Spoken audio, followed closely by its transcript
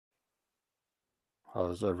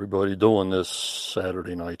How's everybody doing this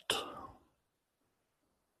Saturday night?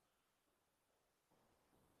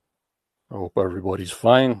 I hope everybody's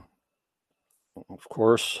fine. Of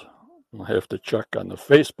course, I have to check on the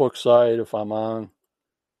Facebook side if I'm on.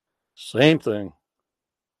 Same thing.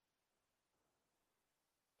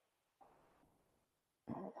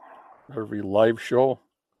 Every live show.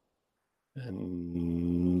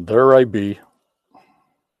 And there I be.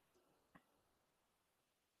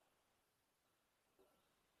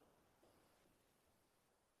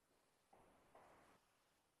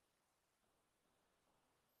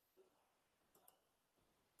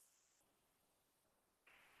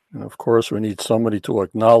 And of course, we need somebody to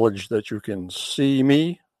acknowledge that you can see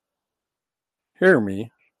me, hear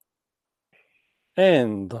me,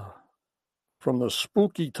 and from the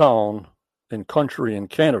spooky town and country in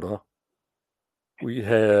Canada, we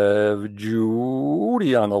have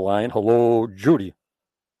Judy on the line. Hello, Judy.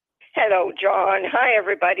 Hello, John. Hi,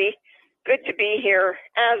 everybody. Good to be here,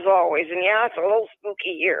 as always. And yeah, it's a little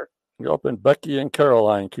spooky here. Yep, and Becky and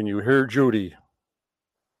Caroline, can you hear Judy?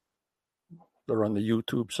 They're on the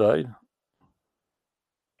YouTube side.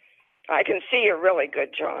 I can see you really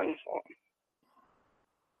good, John.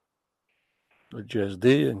 Jazz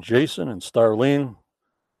D and Jason and Starlene,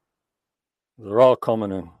 they're all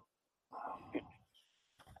coming in.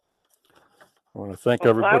 I want to thank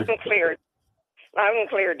everybody. Loud and clear. Loud and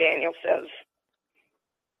clear, Daniel says.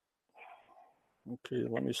 Okay,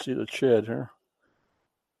 let me see the chat here.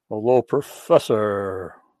 Hello,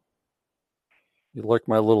 Professor. You like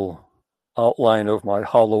my little outline of my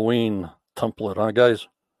Halloween template, huh, guys?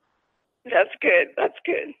 That's good. That's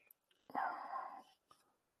good.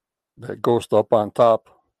 That ghost up on top.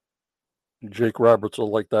 Jake Roberts will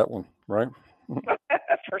like that one, right?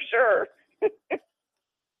 For sure.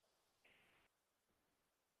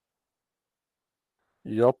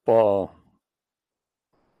 Yep. We'll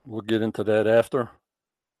get into that after.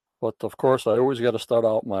 But of course, I always got to start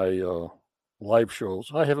out my live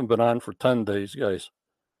shows. I haven't been on for 10 days, guys.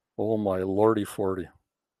 Oh, my lordy 40.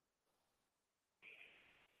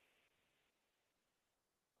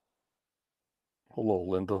 Hello,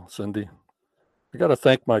 Linda, Cindy. I got to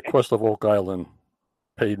thank my Quest of Oak Island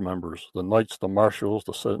paid members, the Knights, the Marshals,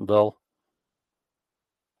 the Citadel.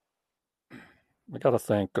 I got to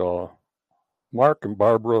thank Mark and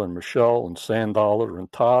Barbara and Michelle and Sandollar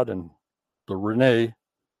and Todd and the Renee,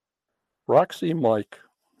 Roxy, Mike,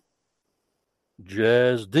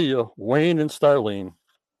 Jazz, Dia, Wayne, and Starlene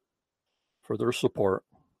for their support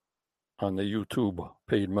on the YouTube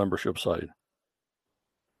paid membership side.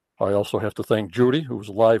 I also have to thank Judy, who's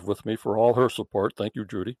live with me, for all her support. Thank you,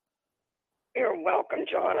 Judy. You're welcome,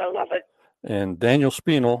 John. I love it. And Daniel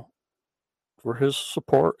Spino for his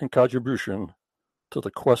support and contribution to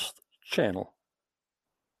the Quest channel.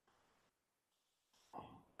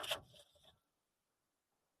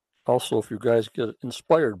 Also, if you guys get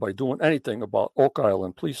inspired by doing anything about Oak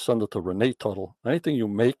Island, please send it to Renee Tuttle. Anything you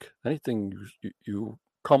make, anything you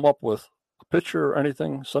come up with, a picture or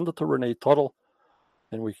anything, send it to Renee Tuttle,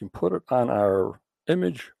 and we can put it on our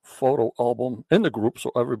image photo album in the group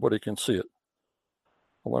so everybody can see it.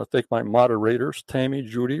 I want to thank my moderators, Tammy,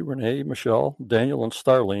 Judy, Renee, Michelle, Daniel, and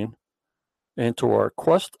Starlene, and to our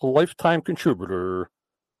Quest lifetime contributor,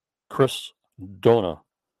 Chris Dona.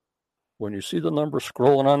 When you see the number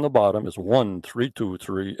scrolling on the bottom is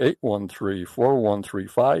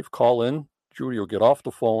 1-323-813-4135. Call in. Judy will get off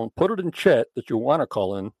the phone. Put it in chat that you want to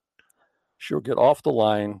call in. She'll get off the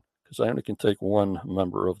line because I only can take one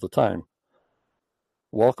member of the time.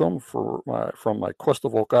 Welcome from my Quest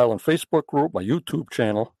of Oak Island Facebook group, my YouTube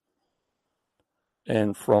channel,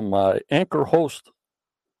 and from my Anchor Host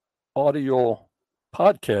audio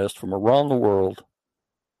podcast from around the world.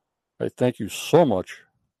 I thank you so much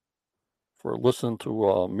for listening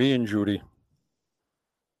to me and Judy.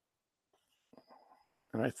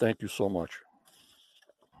 And I thank you so much.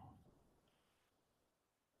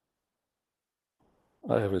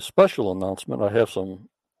 I have a special announcement. I have some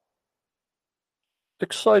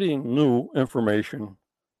exciting new information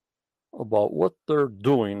about what they're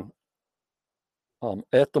doing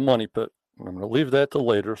at the Money Pit. I'm going to leave that to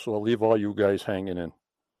later, so I'll leave all you guys hanging in.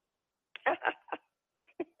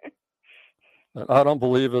 And I don't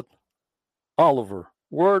believe it. Oliver,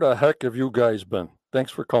 where the heck have you guys been?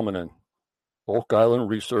 Thanks for coming in. Oak Island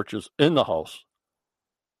Research is in the house.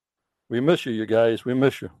 We miss you guys. We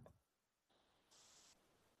miss you.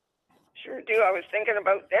 Sure do. I was thinking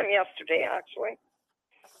about them yesterday, actually.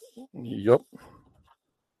 Yep.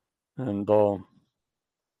 And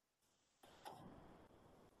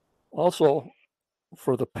also,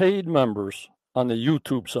 for the paid members on the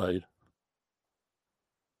YouTube side,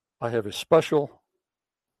 I have a special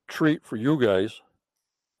treat for you guys.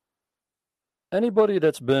 Anybody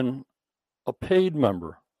that's been a paid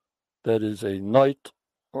member, that is a knight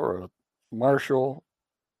or a marshal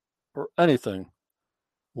or anything,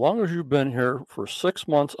 as long as you've been here for 6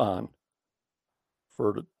 months on,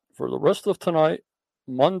 for the rest of tonight,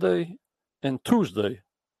 Monday and Tuesday,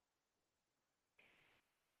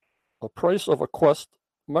 the price of a Quest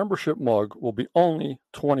membership mug will be only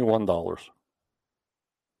 $21.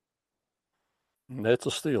 And that's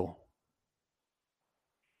a steal.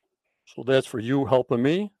 So that's for you helping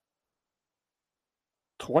me.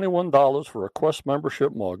 $21 for a Quest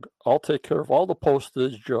membership mug. I'll take care of all the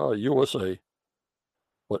postage, USA.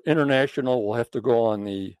 But international will have to go on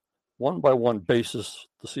the one-by-one basis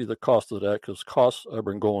to see the cost of that, because costs have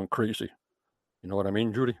been going crazy. You know what I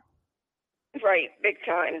mean, Judy? Right, big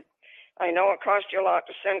time. I know it cost you a lot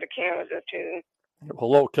to send to Canada, too.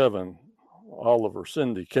 Hello, Kevin, Oliver,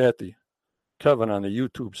 Cindy, Kathy, Kevin on the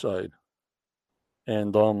YouTube side.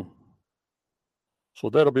 And so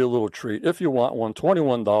that'll be a little treat. If you want one,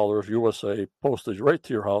 $21 USA, postage right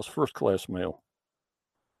to your house, first class mail.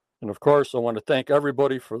 And of course, I want to thank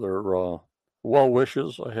everybody for their well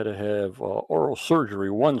wishes. I had to have oral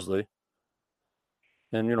surgery Wednesday.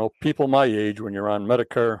 And, you know, people my age, when you're on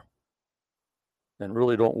Medicare and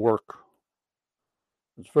really don't work,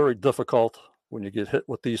 it's very difficult when you get hit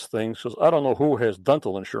with these things. Because I don't know who has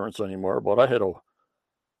dental insurance anymore, but I had a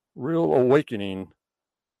real awakening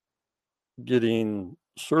getting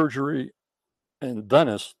surgery and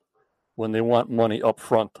dentist when they want money up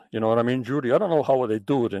front. You know what I mean, Judy? I don't know how they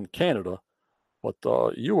do it in Canada, but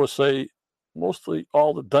USA, mostly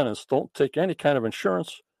all the dentists don't take any kind of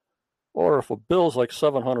insurance, or if a bill's like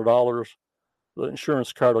 $700, the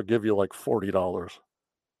insurance card will give you like $40.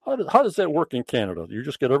 How does that work in Canada? You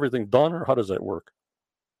just get everything done, or how does that work?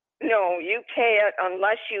 No, you pay it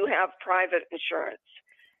unless you have private insurance.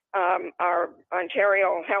 Our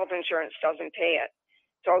Ontario health insurance doesn't pay it.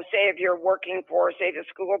 So say if you're working for, say, the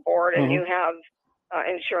school board and you have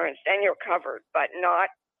insurance, then you're covered, but not,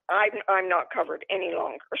 I'm not covered any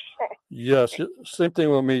longer. So. Yes, same thing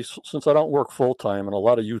with me. Since I don't work full-time, and a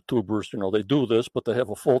lot of YouTubers, you know, they do this, but they have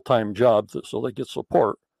a full-time job, so they get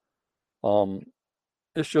support.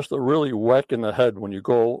 It's just a really whack in the head when you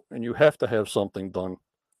go and you have to have something done.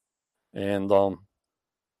 And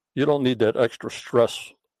you don't need that extra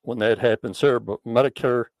stress when that happens here, but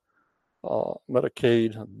Medicare,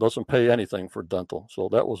 Medicaid doesn't pay anything for dental. So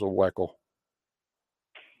that was a wacko.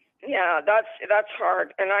 Yeah, that's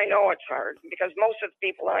hard. And I know it's hard because most of the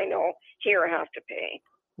people I know here have to pay.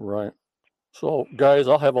 Right. So, guys,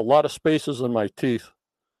 I'll have a lot of spaces in my teeth.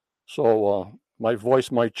 So my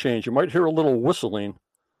voice might change. You might hear a little whistling.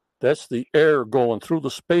 That's the air going through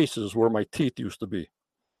the spaces where my teeth used to be.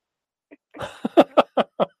 You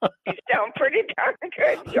sound pretty darn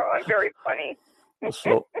good, John. Very funny.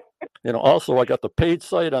 So, you know, also I got the paid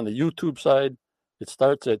site on the YouTube side. It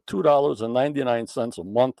starts at $2.99 a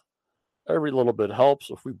month. Every little bit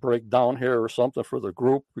helps. If we break down here or something for the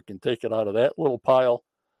group, we can take it out of that little pile.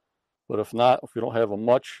 But if not, if you don't have a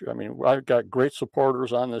much, I mean, I've got great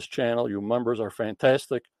supporters on this channel. You members are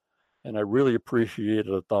fantastic. And I really appreciate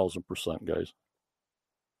it 1,000%, guys.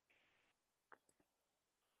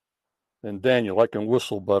 And Daniel, I can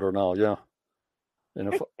whistle better now, yeah.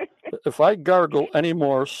 And if I gargle any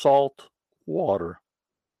more salt water,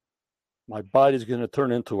 my body's going to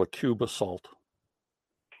turn into a cube of salt.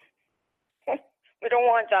 We don't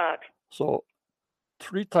want that. So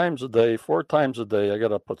 3 times a day, 4 times a day, I got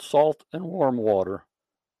to put salt in warm water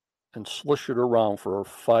and swish it around for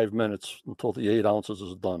 5 minutes until the 8 ounces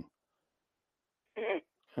is done.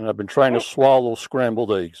 And I've been trying to swallow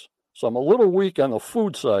scrambled eggs. So I'm a little weak on the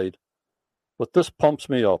food side, but this pumps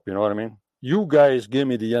me up. You know what I mean? You guys give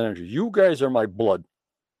me the energy. You guys are my blood.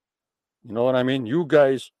 You know what I mean? You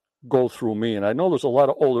guys go through me. And I know there's a lot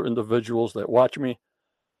of older individuals that watch me,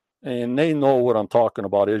 and they know what I'm talking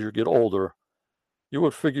about. As you get older, you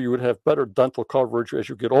would figure you would have better dental coverage as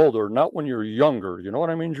you get older, not when you're younger. You know what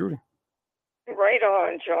I mean, Judy? Right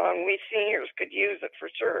on, John. We seniors could use it for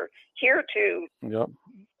sure. Here, too. Yep.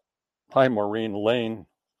 Hi, Maureen, Lane,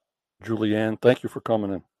 Julianne. Thank you for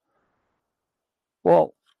coming in.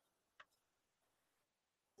 Well,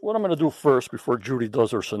 what I'm going to do first before Judy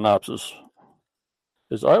does her synopsis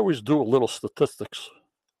is I always do a little statistics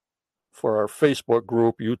for our Facebook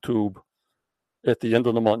group, YouTube, at the end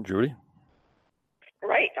of the month, Judy.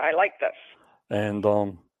 Right. I like this. And,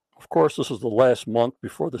 of course, this is the last month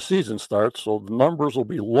before the season starts, so the numbers will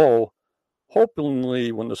be low.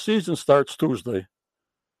 Hopefully, when the season starts Tuesday,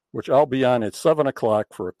 which I'll be on at 7 o'clock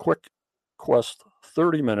for a quick Quest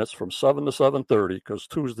 30 minutes from 7 to 7:30, because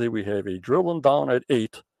Tuesday we have a drilling down at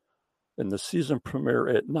 8 and the season premiere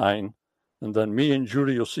at 9. And then me and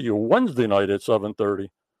Judy will see you Wednesday night at 7:30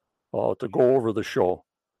 to go over the show.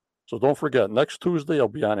 So don't forget, next Tuesday I'll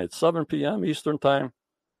be on at 7 p.m. Eastern Time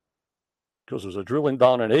because there's a drilling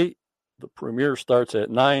down at 8. The premiere starts at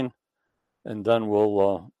 9, and then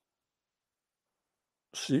we'll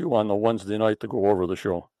see you on the Wednesday night to go over the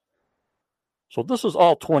show. So this is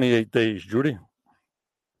all 28 days, Judy.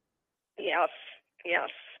 Yes, yes.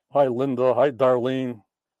 Hi, Linda. Hi, Darlene.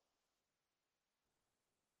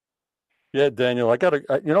 Yeah, Daniel,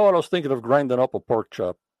 you know what? I was thinking of grinding up a pork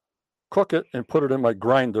chop, cook it and put it in my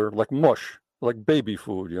grinder like mush, like baby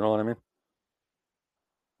food. You know what I mean?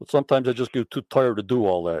 But sometimes I just get too tired to do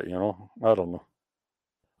all that, you know? I don't know.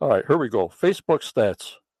 All right, here we go. Facebook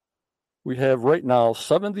stats. We have right now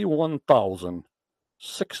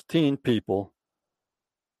 71,016 people.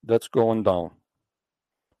 That's going down.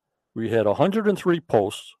 We had 103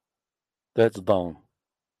 posts. That's down.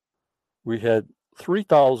 We had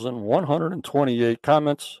 3,128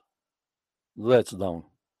 comments. That's down.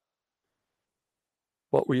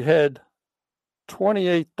 But we had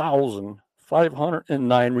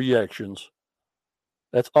 28,509 reactions.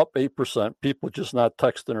 That's up 8%. People just not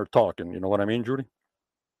texting or talking. You know what I mean, Judy?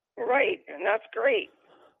 Right, and that's great.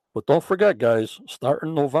 But don't forget, guys,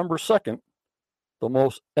 starting November 2nd, the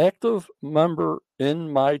most active member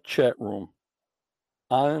in my chat room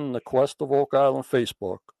on the Quest of Oak Island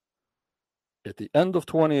Facebook, at the end of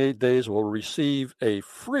 28 days, will receive a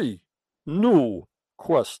free new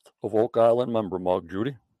Quest of Oak Island member mug,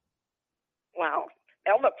 Judy. Wow.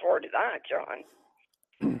 I'll look forward to that, John.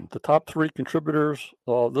 The top 3 contributors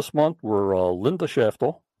this month were Linda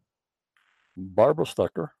Shafto, Barbara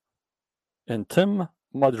Stecker, and Tim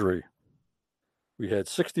Mudry. We had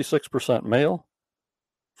 66% male,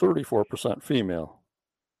 34% female.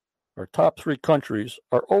 Our top 3 countries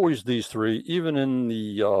are always these 3, even in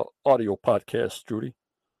the audio podcast, Judy.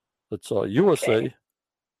 It's USA, Okay.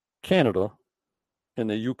 Canada, and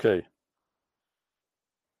the UK.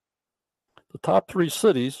 The top 3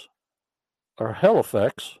 cities are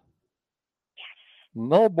Halifax,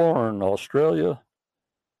 Melbourne, Australia,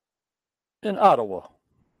 and Ottawa.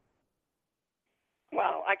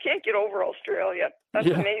 Wow, I can't get over Australia. That's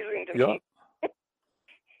amazing to me.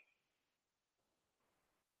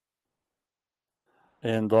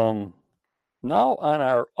 And now on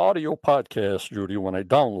our audio podcast, Judy, when I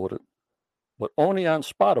download it, but only on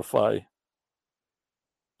Spotify,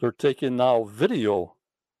 they're taking now video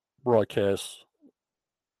broadcasts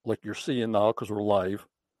like you're seeing now because we're live.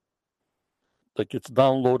 That gets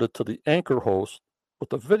downloaded to the Anchor host, but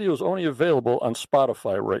the video is only available on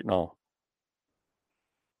Spotify right now.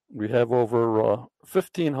 We have over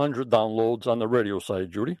 1,500 downloads on the radio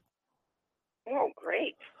side, Judy. Oh,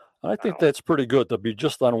 great. I think that's pretty good to be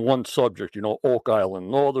just on one subject, you know, Oak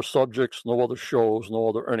Island. No other subjects, no other shows, no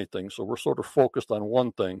other anything. So we're sort of focused on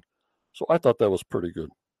one thing. So I thought that was pretty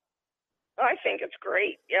good. I think it's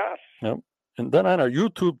great, yes. Yep. And then on our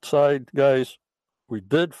YouTube side, guys, we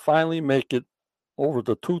did finally make it over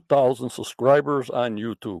the 2,000 subscribers on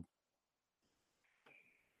YouTube.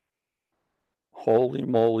 Holy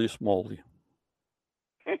moly smoly.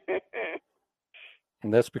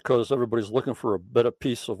 And that's because everybody's looking for a better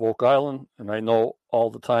piece of Oak Island. And I know all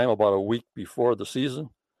the time, about a week before the season,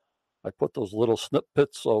 I put those little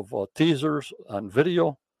snippets of teasers on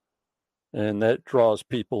video, and that draws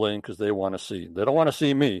people in because they want to see. They don't want to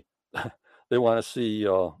see me. They want to see,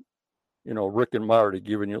 Rick and Marty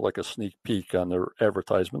giving you like a sneak peek on their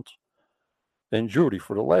advertisements. And Judy,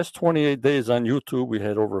 for the last 28 days on YouTube, we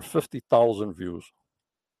had over 50,000 views.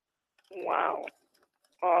 Wow.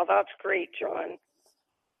 Oh, that's great, John.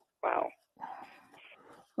 Wow.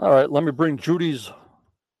 All right, let me bring Judy's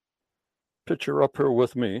picture up here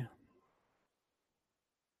with me.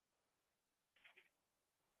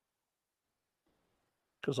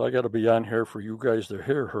 Because I got to be on here for you guys to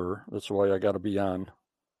hear her. That's why I got to be on.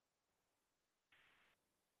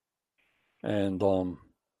 And, all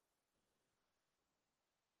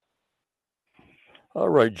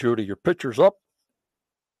right, Judy, your picture's up.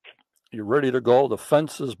 You're ready to go. The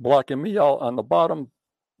fence is blocking me out on the bottom.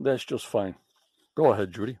 That's just fine. Go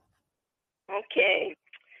ahead, Judy. Okay.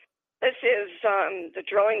 This is the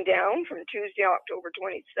drilling down from Tuesday, October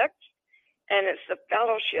 26th, and it's the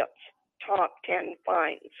Fellowship's top 10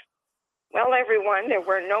 finds. Well, everyone, there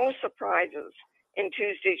were no surprises in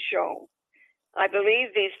Tuesday's show. I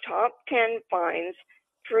believe these top 10 finds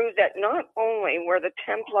prove that not only were the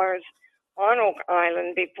Templars on Oak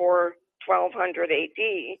Island before 1200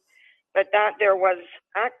 AD, but that there was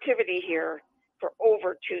activity here for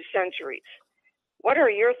over 2 centuries. What are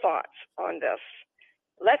your thoughts on this?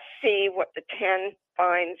 Let's see what the 10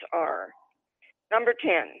 finds are. Number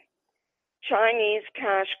 10, Chinese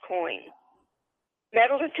cash coin.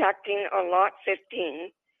 Metal detecting on lot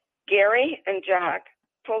 15, Gary and Jack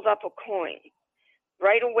pulled up a coin.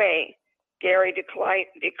 Right away, Gary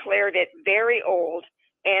declared it very old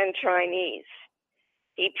and Chinese.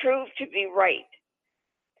 He proved to be right,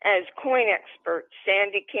 as coin expert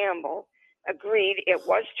Sandy Campbell agreed it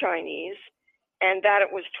was Chinese and that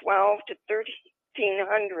it was 12 to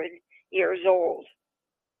 1300 years old.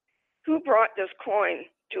 Who brought this coin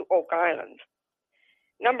to Oak Island?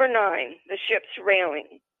 Number 9, the ship's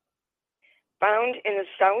railing. Found in the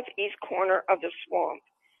southeast corner of the swamp,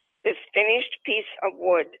 this finished piece of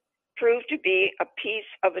wood proved to be a piece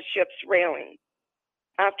of a ship's railing.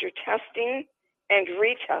 After testing and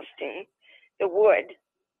retesting the wood,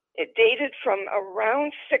 it dated from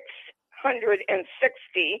around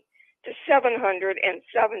 660 to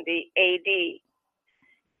 770 AD.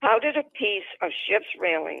 How did a piece of ship's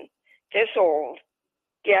railing this old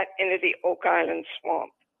get into the Oak Island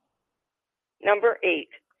swamp? Number 8,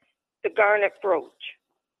 the garnet brooch.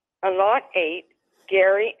 On lot 8,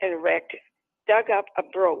 Gary and Rick dug up a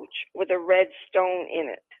brooch with a red stone in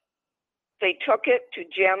it. They took it to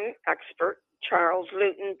gem expert Charles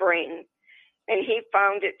Luton Brain, and he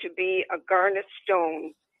found it to be a garnet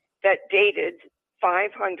stone that dated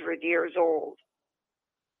 500 years old.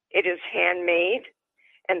 It is handmade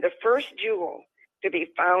and the first jewel to be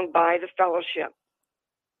found by the fellowship.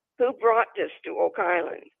 Who brought this to Oak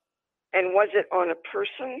Island? And was it on a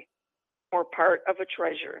person or part of a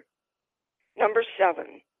treasure? Number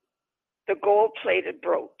 7, the gold-plated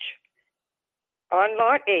brooch. On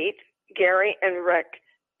lot 8, Gary and Rick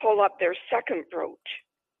pull up their second brooch.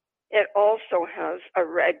 It also has a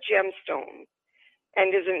red gemstone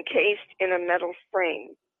and is encased in a metal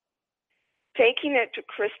frame. Taking it to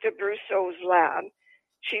Krista Brousseau's lab,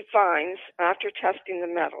 she finds, after testing the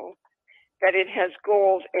metal, that it has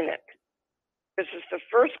gold in it. This is the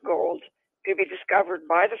first gold to be discovered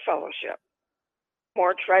by the fellowship.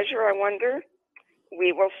 More treasure, I wonder?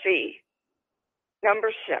 We will see.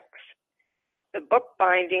 Number 6, the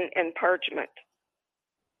bookbinding and parchment.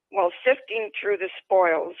 While sifting through the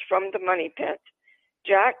spoils from the money pit,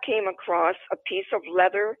 Jack came across a piece of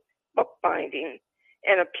leather bookbinding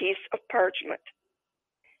and a piece of parchment.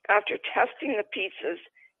 After testing the pieces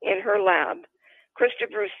in her lab, Krista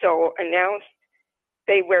Brousseau announced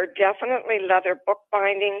they were definitely leather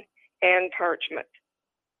bookbinding and parchment.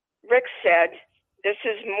 Rick said, "This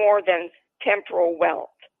is more than temporal wealth."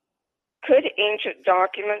 Could ancient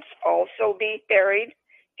documents also be buried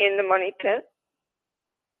in the money pit?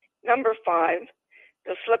 Number 5,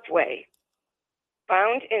 the slipway.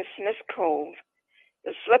 Found in Smith Cove,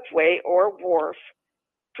 the slipway or wharf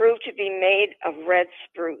proved to be made of red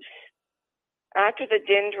spruce. After the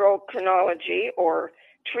dendrochronology or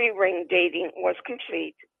tree ring dating was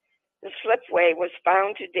complete, the slipway was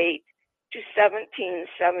found to date to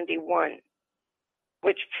 1771,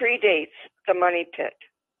 which predates the money pit.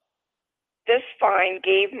 This find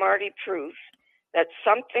gave Marty proof that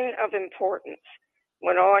something of importance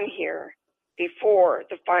went on here before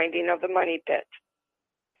the finding of the money pit.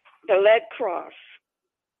 The lead cross.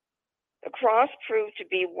 The cross proved to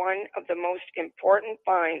be one of the most important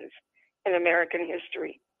finds in American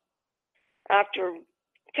history. After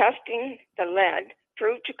testing, the lead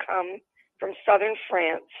proved to come from southern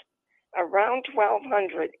France around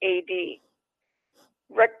 1200 AD.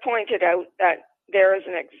 Rick pointed out that there is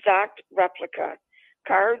an exact replica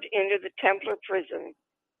carved into the Templar prison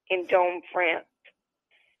in Dome, France.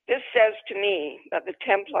 This says to me that the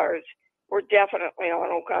Templars were definitely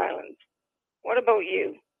on Oak Island. What about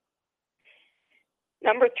you?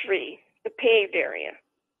 Number 3, the paved area.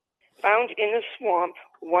 Found in the swamp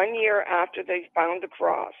 1 year after they found the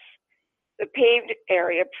cross. The paved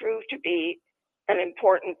area proved to be an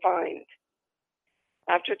important find.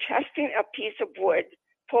 After testing a piece of wood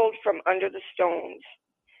pulled from under the stones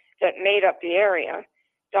that made up the area,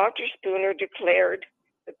 Dr. Spooner declared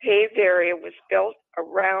the paved area was built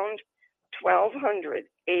around 1200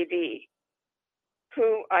 AD.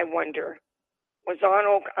 Who, I wonder, was on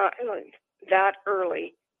Oak Island that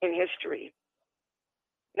early in history?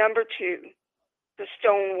 Number 2, the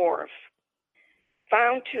stone wharf.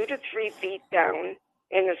 Found 2 to 3 feet down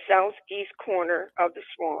in the southeast corner of the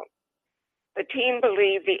swamp. The team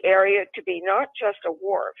believed the area to be not just a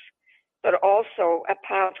wharf, but also a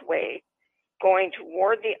pathway going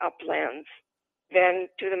toward the uplands, then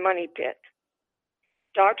to the money pit.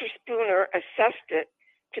 Dr. Spooner assessed it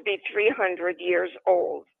to be 300 years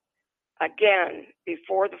old, again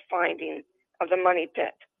before the finding of the money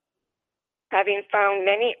pit. Having found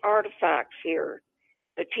many artifacts here,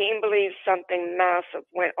 The team believes something massive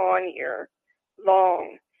went on here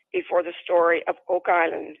long before the story of Oak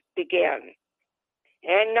Island began.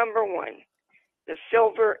 And number one, the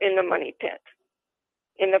silver in the money pit.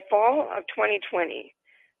 In the fall of 2020,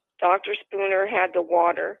 Dr. Spooner had the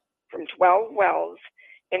water from 12 wells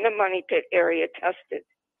in the money pit area tested.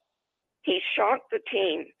 He shocked the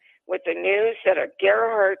team with the news that a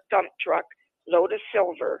Gerhardt dump truck load of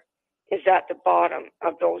silver is at the bottom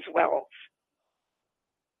of those wells.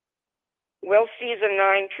 Will season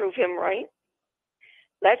 9 prove him right?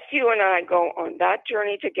 Let's you and I go on that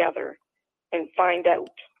journey together and find out.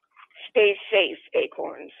 Stay safe,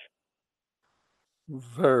 Acorns.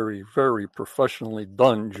 Very, very professionally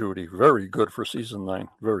done, Judy. Very good for season 9.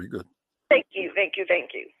 Very good. Thank you, thank you,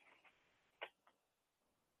 thank you.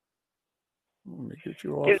 Let me get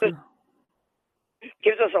you off here.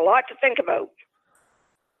 Gives us a lot to think about.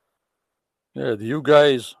 Yeah, do you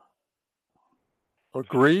guys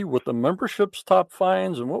agree with the membership's top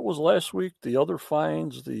fines? And what was last week? The other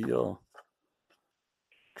fines, the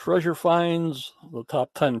treasure fines, the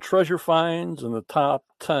top 10 treasure fines, and the top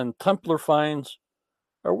 10 Templar fines.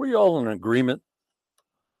 Are we all in agreement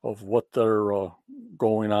of what they're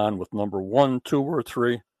going on with number 1, 2, or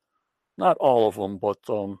 3? Not all of them, but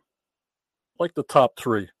like the top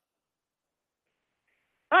 3.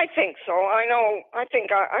 I think so. I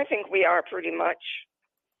think we are pretty much.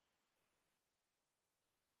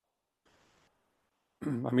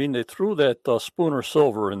 I mean, they threw that Spooner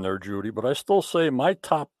Silver in there, Judy, but I still say my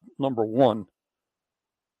top number 1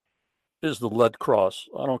 is the lead cross.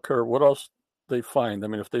 I don't care what else they find. I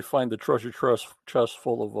mean, if they find the treasure chest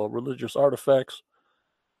full of religious artifacts,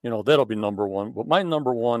 that'll be number 1. But my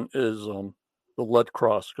number 1 is the lead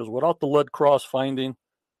cross, because without the lead cross finding,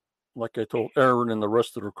 like I told Aaron and the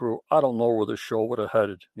rest of the crew, I don't know where the show would have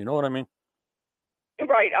headed. You know what I mean?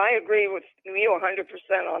 Right. I agree with you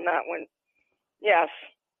 100% on that one. Yes.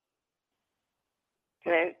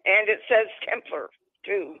 And it says Templar,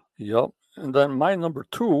 too. Yep. And then my number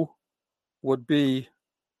 2 would be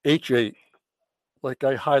H8, like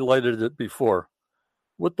I highlighted it before,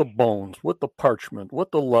 with the bones, with the parchment,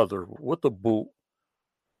 with the leather, with the boot.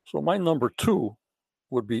 So my number 2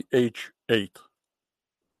 would be H8.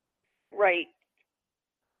 Right.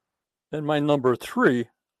 And my number 3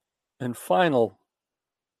 and final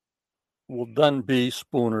will then be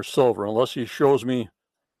Spooner Silver, unless he shows me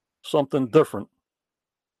something different.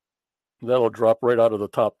 That'll drop right out of the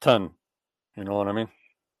top 10. You know what I mean?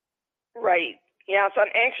 Right. Yeah, so I'm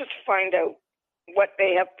anxious to find out what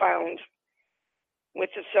they have found with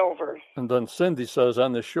the silver. And then Cindy says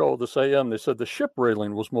on the show, this AM, they said the ship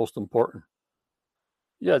railing was most important.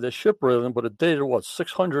 Yeah, the ship railing, but it dated what,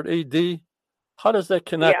 600 AD? How does that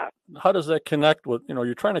connect? Yeah. How does that connect with,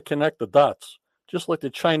 you're trying to connect the dots, just like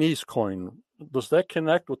the Chinese coin. Does that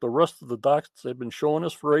connect with the rest of the dots they've been showing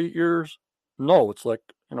us for 8 years? No, it's like,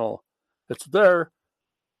 it's there,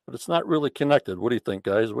 but it's not really connected. What do you think,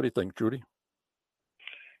 guys? What do you think, Judy?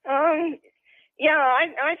 Yeah,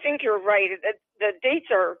 I think you're right. The dates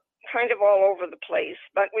are kind of all over the place,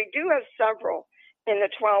 but we do have several in the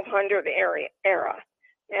 1200 era,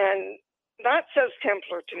 and that says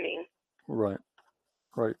Templar to me. Right.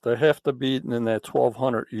 They have to be in that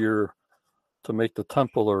 1200 year to make the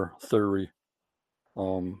Templar theory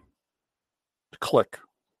click.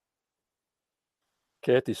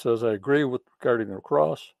 Kathy says, I agree with regarding the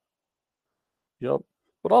cross. Yep.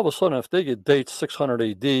 But all of a sudden, if they get dates 600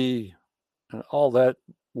 AD and all that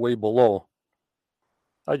way below,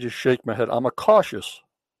 I just shake my head. I'm a cautious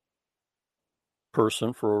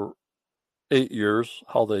person for 8 years,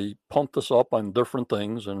 how they pumped us up on different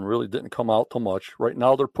things and really didn't come out too much. Right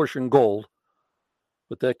now, they're pushing gold,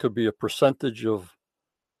 but that could be a percentage of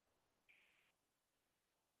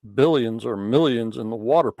billions or millions in the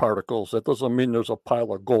water particles. That doesn't mean there's a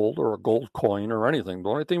pile of gold or a gold coin or anything. The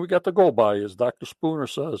only thing we got to go by is Dr. Spooner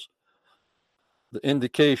says the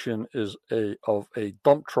indication is of a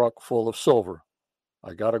dump truck full of silver.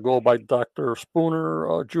 I got to go by Dr.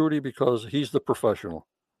 Spooner, Judy, because he's the professional.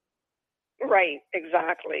 Right,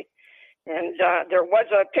 exactly. And there was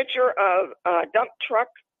a picture of a dump truck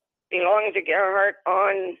belonging to Gerhardt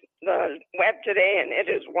on the web today, and it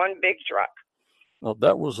is one big truck. Now,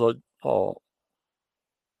 that was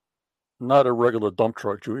not a regular dump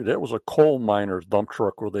truck, Judy. That was a coal miner's dump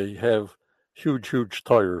truck where they have huge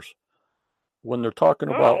tires. When they're talking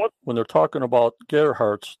about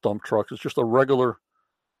Gerhardt's dump trucks, it's just a regular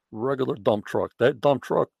dump truck. That dump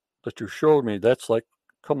truck that you showed me, that's like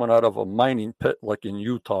coming out of a mining pit, like in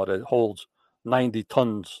Utah, that holds 90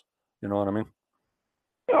 tons. You know what I mean?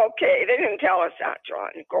 Okay, they didn't tell us that, John.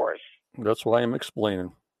 Of course. That's why I'm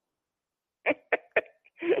explaining.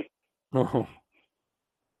 No.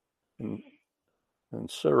 And, and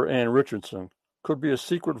Sarah Ann Richardson. Could be a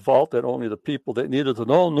secret vault that only the people that needed to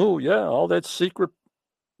know knew. Yeah, all that secret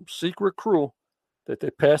crew that they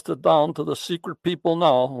passed it down to the secret people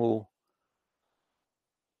now who,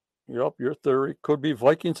 yep, your theory could be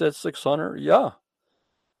Vikings at 600. Yeah.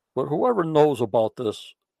 But whoever knows about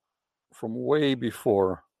this from way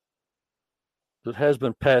before, it has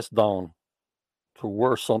been passed down to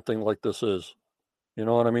where something like this is. You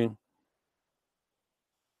know what I mean?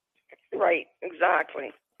 Right,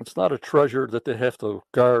 exactly. It's not a treasure that they have to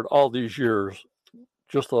guard all these years.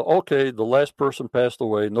 Just okay, the last person passed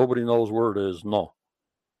away. Nobody knows where it is. No,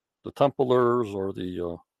 the Templars or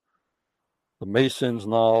the Masons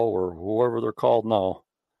now or whoever they're called now.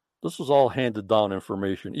 This is all handed down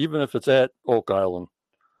information, even if it's at Oak Island.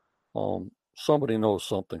 Somebody knows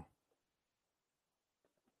something.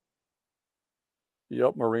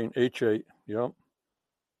 Yep, Marine H8. Yep.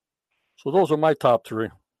 So those are my top three: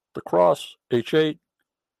 the Cross, H8,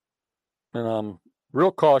 and I'm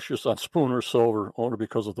real cautious on Spooner Silver only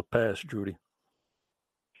because of the past, Judy.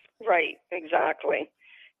 Right, exactly.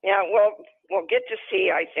 Yeah, we'll get to see,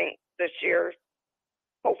 I think, this year,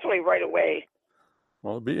 hopefully right away.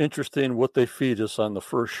 Well, it'll be interesting what they feed us on the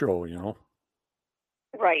first show, you know?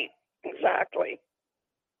 Right, exactly.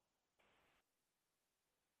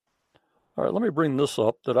 All right, let me bring this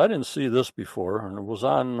up that I didn't see this before, and it was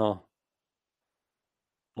on a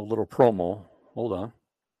little promo. Hold on.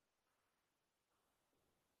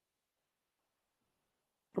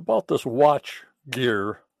 About this watch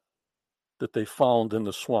gear that they found in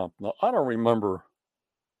the swamp. Now, I don't remember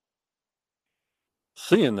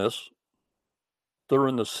seeing this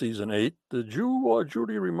during the season 8. Did you,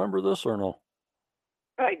 Judy, remember this or no?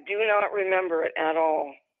 I do not remember it at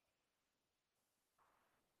all.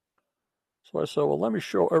 So I said, well, let me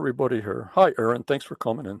show everybody here. Hi, Aaron. Thanks for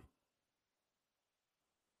coming in.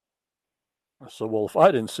 I said, well, if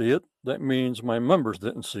I didn't see it, that means my members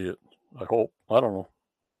didn't see it. I hope. I don't know.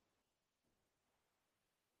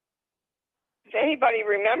 If anybody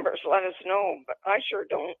remembers, let us know, but I sure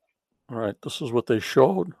don't. All right, this is what they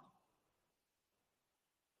showed.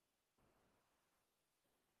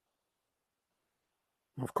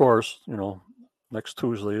 Of course, you know, next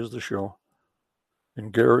Tuesday is the show.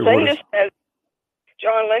 And Gary, what is...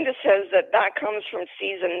 John Linda says that comes from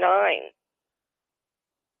season 9.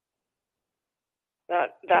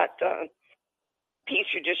 That piece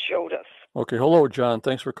you just showed us. Okay, hello, John.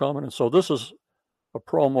 Thanks for coming. And so this is a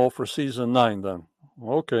promo for season 9 then.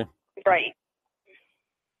 Okay. Right.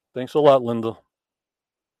 Thanks a lot, Linda.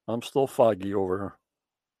 I'm still foggy over here.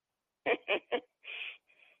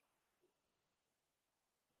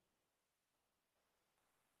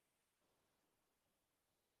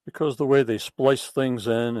 Because the way they splice things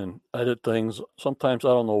in and edit things, sometimes I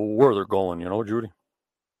don't know where they're going, you know, Judy?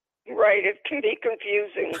 Right, it can be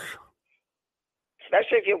confusing.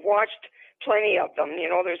 Especially if you've watched plenty of them. You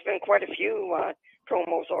know, there's been quite a few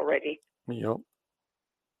promos already. Yep.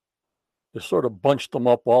 They sort of bunched them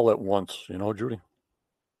up all at once, you know, Judy?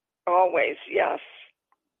 Always, yes.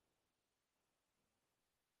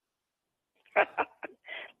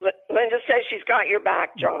 Linda says she's got your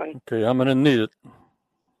back, John. Okay, I'm going to need it.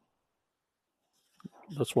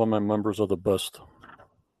 That's why my members are the best.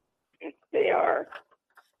 They are.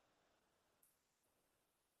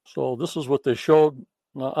 So this is what they showed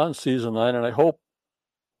on season 9, and I hope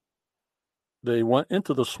they went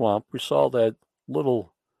into the swamp. We saw that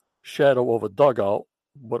little shadow of a dugout,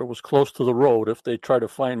 but it was close to the road. If they try to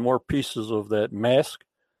find more pieces of that mast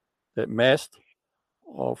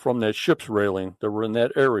from that ship's railing that were in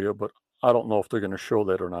that area, but I don't know if they're going to show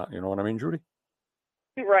that or not. You know what I mean, Judy?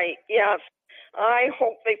 Right, yes. I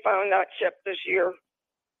hope they found that ship this year.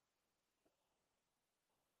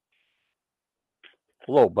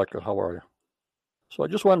 Hello, Becca. How are you? So I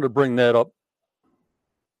just wanted to bring that up.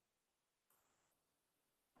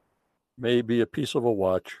 Maybe a piece of a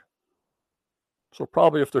watch. So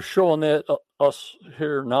probably if they're showing that us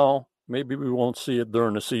here now, maybe we won't see it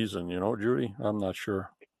during the season, you know, Judy? I'm not sure.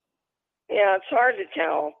 Yeah, it's hard to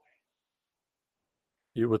tell.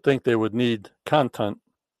 You would think they would need content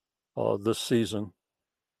this season.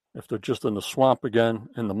 If they're just in the swamp again,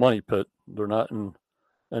 in the money pit, they're not in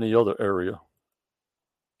any other area.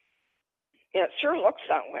 Yeah, it sure looks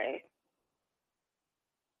that way.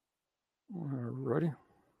 Ready?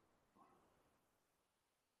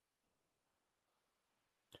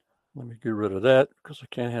 Let me get rid of that because I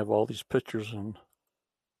can't have all these pictures and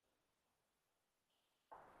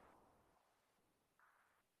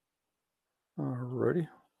alrighty.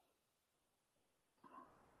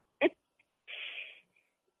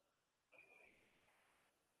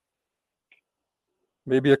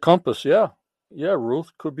 Maybe a compass. Yeah. Yeah,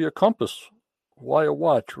 Ruth, could be a compass. Why a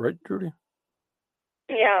watch, right, Judy?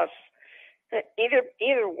 Yes.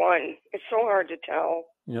 Either one. It's so hard to tell.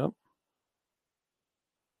 Yep.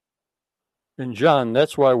 And John,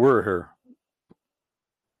 that's why we're here.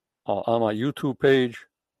 On my YouTube page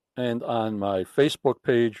and on my Facebook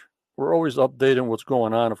page, we're always updating what's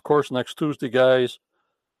going on. Of course, next Tuesday, guys,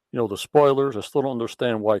 the spoilers. I still don't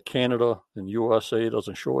understand why Canada and USA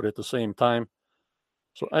doesn't show it at the same time.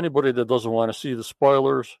 So anybody that doesn't want to see the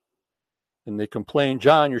spoilers and they complain,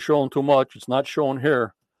 John, you're showing too much, it's not shown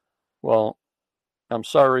here. Well, I'm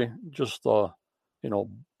sorry. Just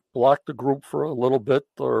block the group for a little bit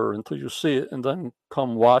or until you see it, and then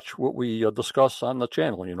come watch what we discuss on the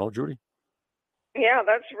channel. Judy. Yeah,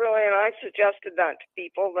 that's really, and I suggested that to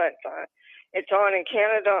people that it's on in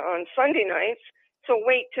Canada on Sunday nights. So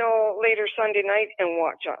wait till later Sunday night and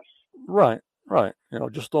watch us. Right.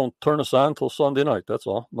 Just don't turn us on till Sunday night. That's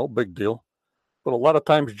all. No big deal. But a lot of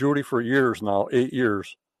times, Judy, for years now, 8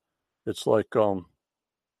 years, it's like,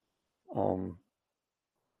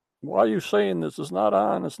 why are you saying this is not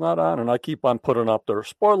on? It's not on. And I keep on putting up there,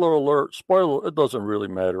 spoiler alert, spoiler. It doesn't really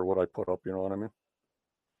matter what I put up. You know what I mean?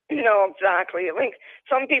 No, exactly. I think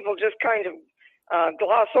some people just kind of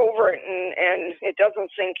gloss over it and it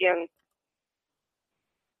doesn't sink in.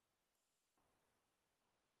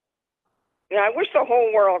 Yeah, I wish the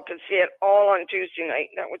whole world could see it all on Tuesday night.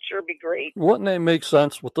 That would sure be great. Wouldn't it make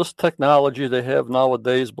sense with this technology they have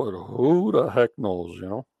nowadays? But who the heck knows,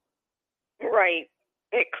 Right.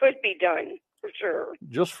 It could be done, for sure.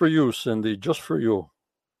 Just for you, Cindy, just for you.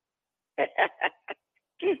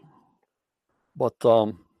 But,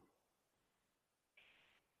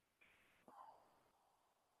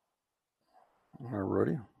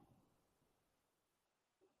 alrighty.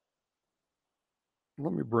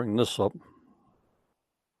 Let me bring this up.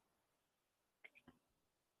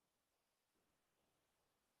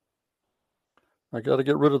 I got to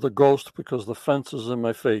get rid of the ghost because the fence is in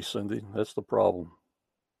my face, Cindy. That's the problem.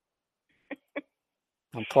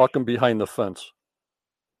 I'm talking behind the fence.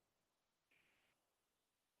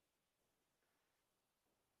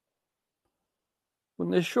 When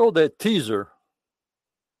they showed that teaser,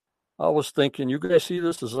 I was thinking, you guys see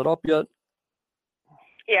this? Is it up yet?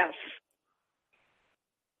 Yes.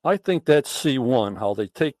 I think that's C1, how they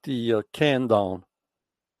take the can down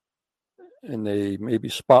and they maybe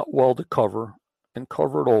spot weld the cover and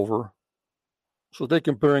cover it over so they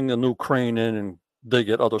can bring the new crane in and dig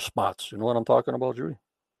at other spots. You know what I'm talking about, Judy?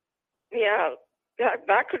 Yeah,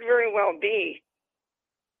 that could very well be.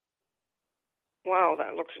 Wow,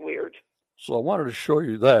 that looks weird. So I wanted to show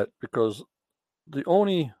you that because the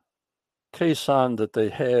only caisson that they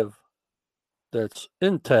have that's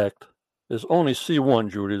intact is only C1,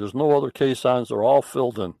 Judy. There's no other caissons. They're all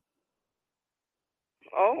filled in.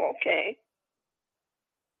 Oh, okay.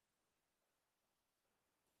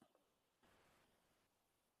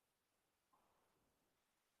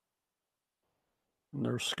 And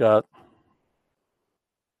there's Scott.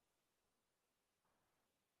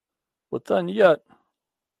 But then yet,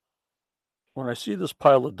 when I see this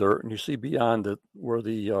pile of dirt and you see beyond it where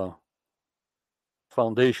the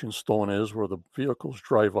foundation stone is, where the vehicles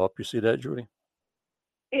drive up, you see that, Judy?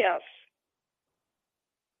 Yes.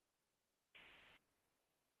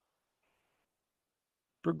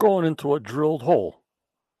 They're going into a drilled hole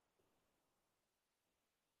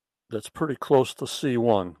that's pretty close to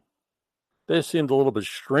C1. They seemed a little bit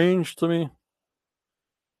strange to me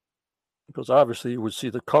because obviously you would see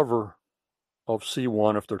the cover of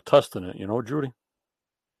C1 if they're testing it, Judy?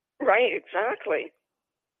 Right, exactly.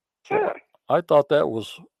 So yeah. I thought that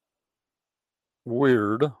was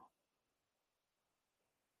weird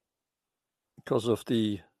because if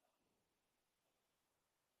the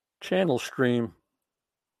channel stream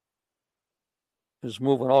is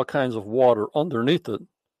moving all kinds of water underneath it,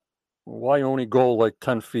 why only go like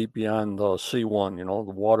 10 feet beyond C1?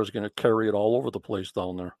 The water's going to carry it all over the place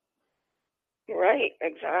down there. Right,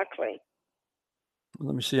 exactly.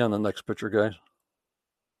 Let me see on the next picture, guys.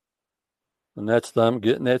 And that's them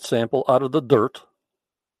getting that sample out of the dirt.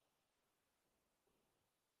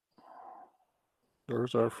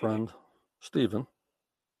 There's our friend, Stephen.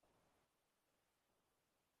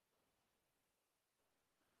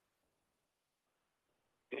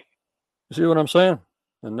 You see what I'm saying?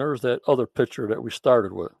 And there's that other picture that we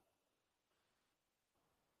started with.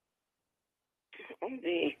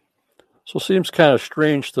 So it seems kind of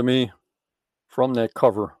strange to me from that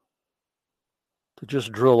cover to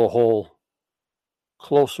just drill a hole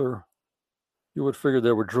closer. You would figure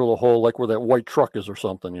they would drill a hole like where that white truck is or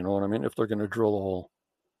something, you know what I mean? If they're going to drill a hole.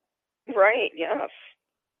 Right, yes.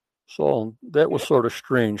 So that was sort of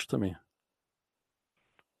strange to me.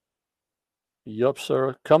 Yup,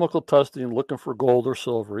 Sarah. Chemical testing, looking for gold or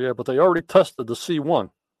silver. Yeah, but they already tested the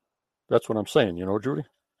C1. That's what I'm saying, Judy?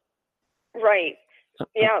 Right.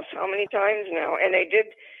 Yes. How many times now? And they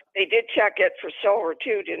did check it for silver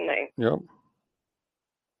too, didn't they? Yep.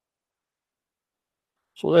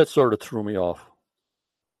 So that sort of threw me off.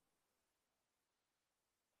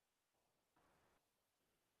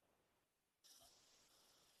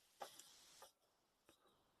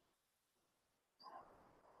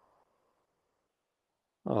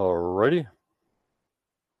 Alrighty.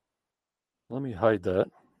 Let me hide that.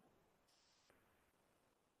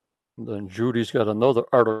 And then Judy's got another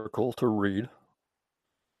article to read.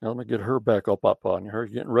 Now let me get her back up on you. Are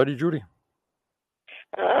you getting ready, Judy?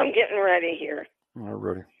 I'm getting ready here.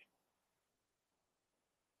 Alrighty.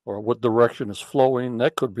 Or what direction is flowing?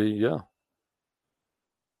 That could be, yeah.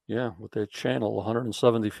 Yeah, with that channel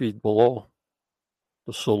 170 feet below.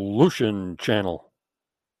 The solution channel.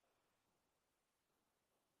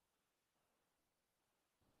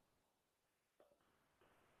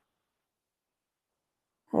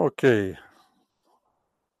 Okay.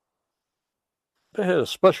 They had a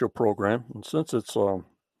special program, and since it's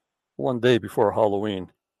one day before Halloween,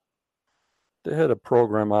 they had a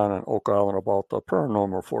program on Oak Island about the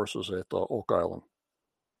paranormal forces at Oak Island.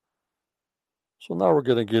 So now we're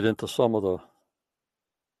going to get into some of the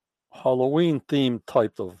Halloween themed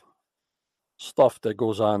type of stuff that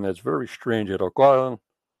goes on that's very strange at Oak Island.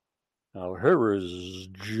 Now here is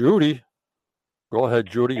Judy. Go ahead,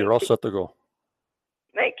 Judy. You're all set to go.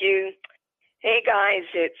 Thank you. Hey guys,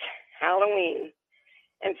 it's Halloween,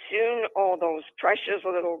 and soon all those precious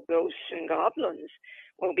little ghosts and goblins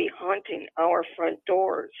will be haunting our front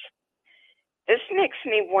doors. This makes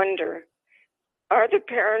me wonder, are the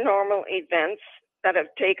paranormal events that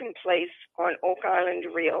have taken place on Oak Island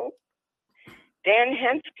real? Dan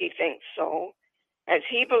Henske thinks so, as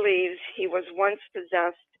he believes he was once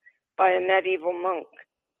possessed by a medieval monk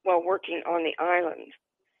while working on the island.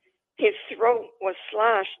 His throat was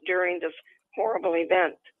slashed during this horrible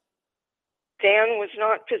event. Dan was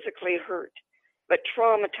not physically hurt, but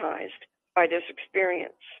traumatized by this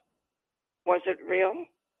experience. Was it real?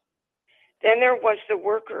 Then there was the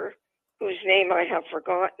worker, whose name I have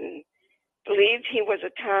forgotten, believed he was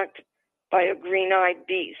attacked by a green-eyed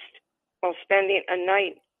beast while spending a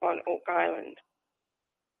night on Oak Island.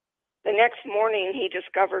 The next morning, he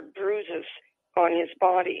discovered bruises on his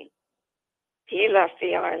body. He left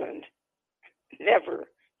the island, never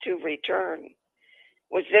to return.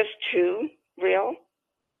 Was this too real?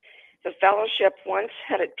 The fellowship once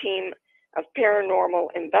had a team of paranormal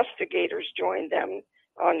investigators join them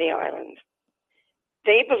on the island.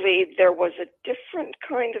 They believed there was a different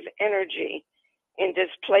kind of energy in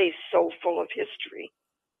this place so full of history,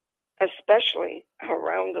 especially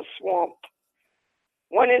around the swamp.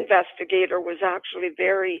 One investigator was actually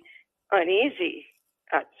very uneasy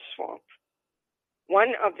at the swamp.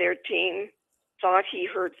 One of their team thought he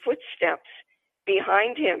heard footsteps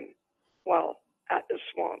behind him while at the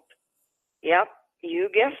swamp. Yep, you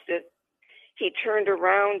guessed it. He turned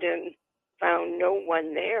around and found no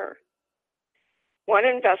one there. One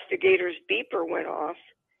investigator's beeper went off,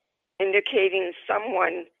 indicating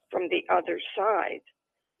someone from the other side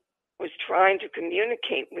was trying to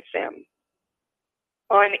communicate with them.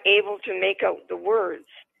 Unable to make out the words,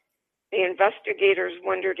 the investigators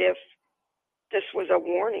wondered if this was a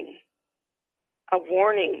warning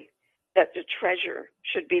that the treasure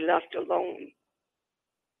should be left alone.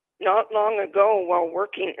 Not long ago, while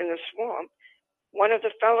working in the swamp, one of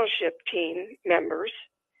the fellowship team members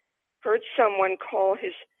heard someone call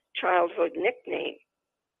his childhood nickname.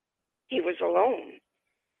 He was alone,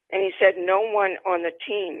 and he said no one on the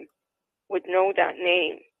team would know that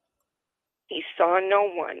name. He saw no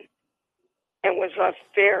one and was left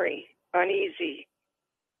very uneasy.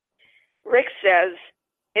 Rick says,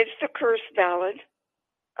 is the curse valid?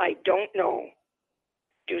 I don't know.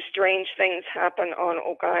 Do strange things happen on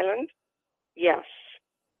Oak Island? Yes.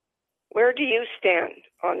 Where do you stand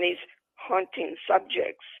on these haunting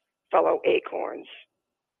subjects, fellow acorns?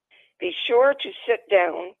 Be sure to sit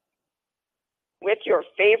down with your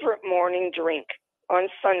favorite morning drink on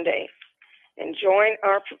Sunday and join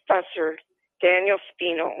our professor, Daniel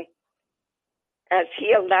Spino, as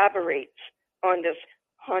he elaborates on this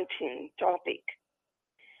haunting topic.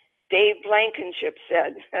 Dave Blankenship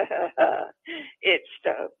said, it's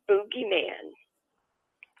the boogeyman.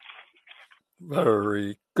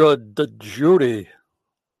 Very good, Judy.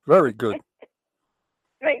 Very good.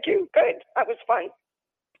 Thank you. Good. That was fun.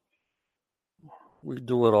 We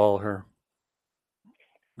do it all here.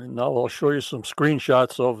 And now I'll show you some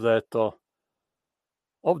screenshots of that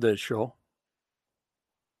show.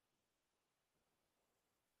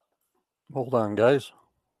 Hold on, guys.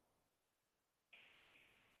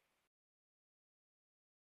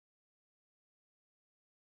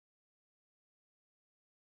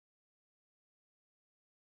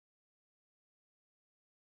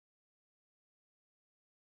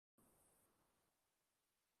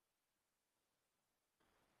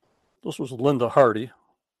 This was Linda Hardy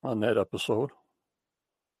on that episode.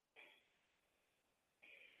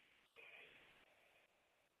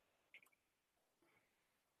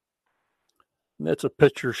 And that's a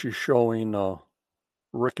picture she's showing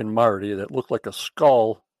Rick and Marty that looked like a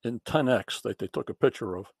skull in 10X that they took a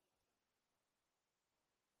picture of.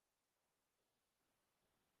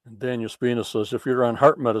 And Daniel Spina says, if you're on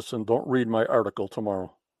heart medicine, don't read my article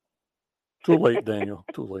tomorrow. Too late, Daniel,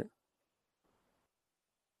 too late.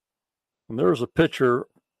 And there's a picture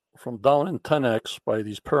from down in 10X by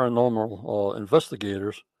these paranormal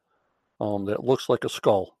investigators that looks like a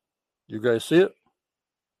skull. You guys see it?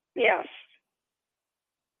 Yes.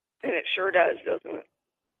 And it sure does, doesn't it?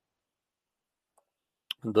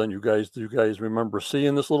 And then do you guys remember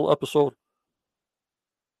seeing this little episode?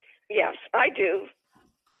 Yes, I do.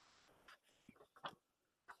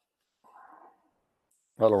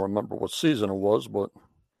 I don't remember what season it was, but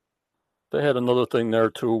they had another thing there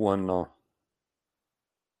too when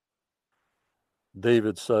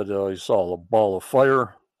David said he saw a ball of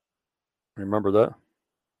fire. Remember that?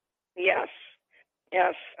 Yes.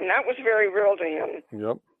 Yes. And that was very real to him.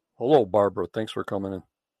 Yep. Hello, Barbara. Thanks for coming in.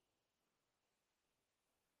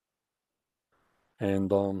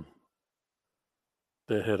 And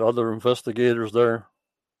they had other investigators there.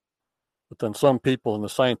 But then some people on the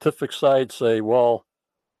scientific side say, well,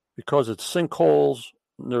 because it's sinkholes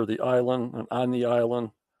near the island and on the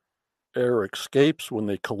island, air escapes when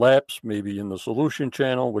they collapse, maybe in the solution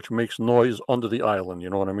channel, which makes noise under the island. You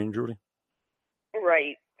know what I mean, Judy?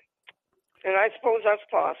 Right. And I suppose that's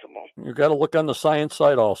possible. You got to look on the science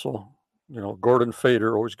side also. You know, Gordon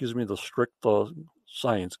Fader always gives me the strict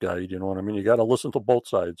science guide. You know what I mean? You got to listen to both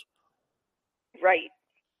sides. Right.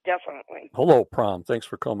 Definitely. Hello, Prom. Thanks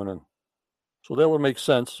for coming in. So that would make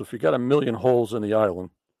sense if you got a million holes in the island,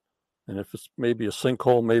 and if it's maybe a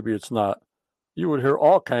sinkhole, maybe it's not, you would hear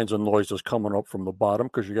all kinds of noises coming up from the bottom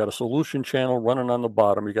because you got a solution channel running on the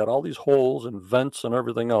bottom. You got all these holes and vents and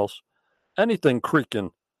everything else. Anything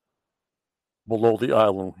creaking below the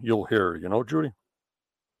island, you'll hear, you know, Judy?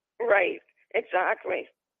 Right. Exactly.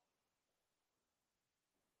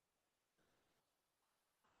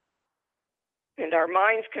 And our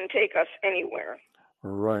minds can take us anywhere.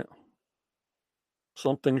 Right.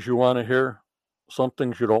 Some things you want to hear, some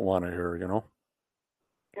things you don't want to hear, you know?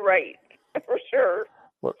 Right. For sure.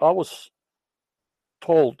 But I was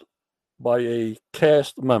told by a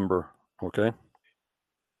cast member, okay,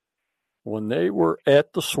 when they were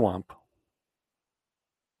at the swamp,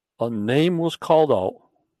 a name was called out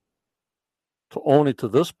to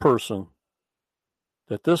this person,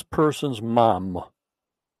 that this person's mom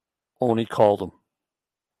only called him.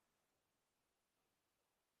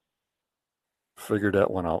 Figure that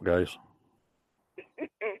one out, guys.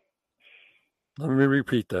 Let me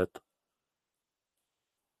repeat that.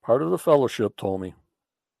 Part of the fellowship told me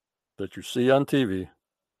that you see on TV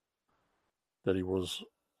that he was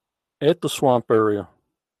at the swamp area.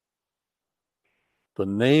 The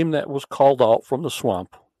name that was called out from the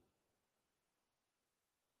swamp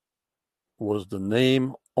was the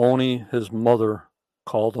name only his mother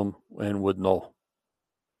called him and would know.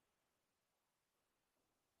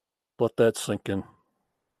 Let that sink in.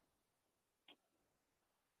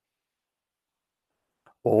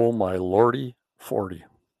 Oh, my lordy 40.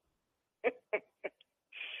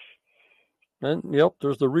 And, yep,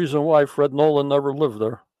 there's the reason why Fred Nolan never lived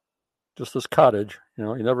there. Just this cottage. You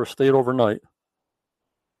know, he never stayed overnight.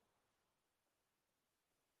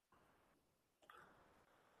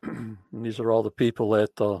 And these are all the people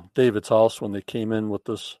at David's house when they came in with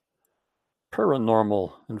this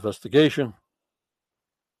paranormal investigation.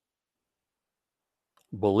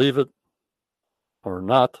 Believe it or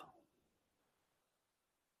not.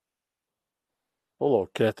 Hello,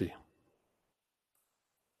 Kathy.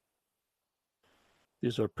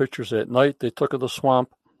 These are pictures at night they took of the swamp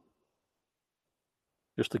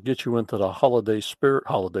just to get you into the Halloween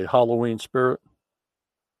spirit.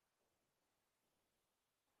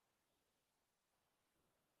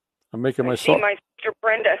 I'm making myself. I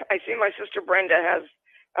see my sister Brenda has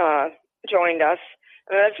joined us.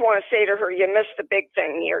 And I just want to say to her, you missed the big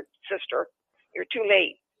thing here, sister. You're too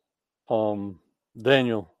late.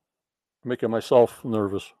 Daniel, I'm making myself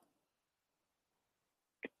nervous.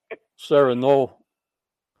 Sarah, no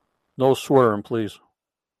swearing, please.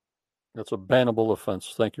 That's a bannable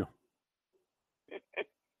offense. Thank you.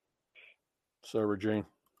 Sarah Jane.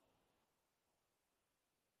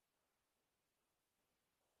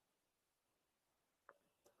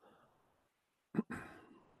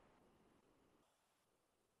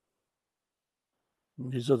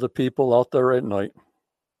 These are the people out there at night.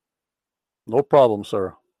 No problem,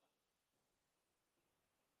 Sarah.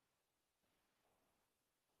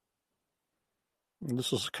 And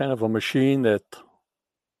this is kind of a machine that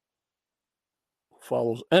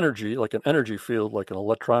follows energy, like an energy field, like an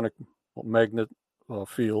electronic magnet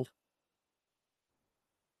field.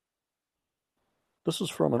 This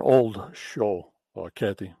is from an old show,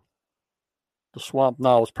 Kathy. The swamp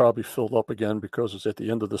now is probably filled up again because it's at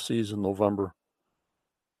the end of the season, November.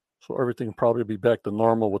 So everything will probably be back to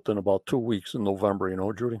normal within about 2 weeks in November, you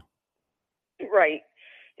know, Judy? Right,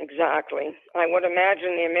 exactly. I would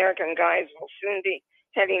imagine the American guys will soon be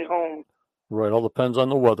heading home. Right, all depends on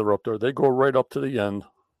the weather up there. They go right up to the end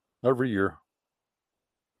every year.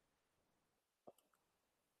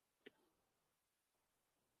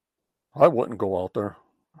 I wouldn't go out there.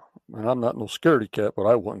 And I'm not no scaredy cat, but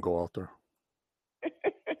I wouldn't go out there.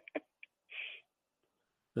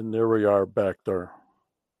 And there we are back there.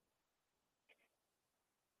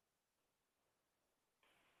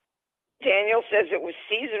 Daniel says it was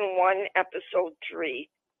season 1, episode 3.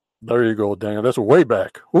 There you go, Daniel. That's way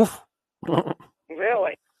back. Oof.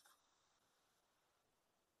 Really?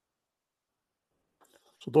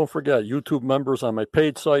 So don't forget, YouTube members on my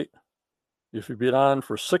paid site, if you've been on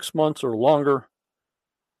for 6 months or longer,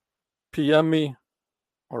 PM me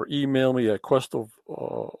or email me at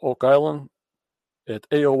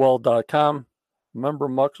questofoakisland@aol.com. Member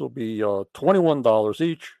mucks will be $21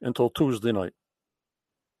 each until Tuesday night.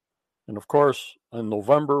 And of course, in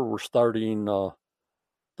November, we're starting the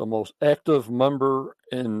most active member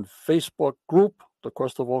in Facebook group, the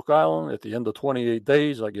Quest of Oak Island. At the end of 28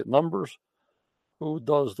 days, I get numbers. Who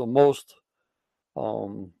does the most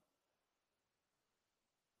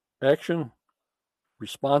action,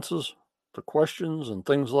 responses to questions and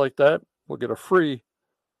things like that will get a free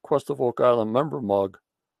Quest of Oak Island member mug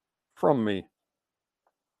from me.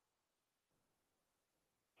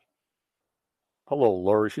 Hello,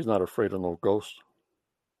 Lori. She's not afraid of no ghosts.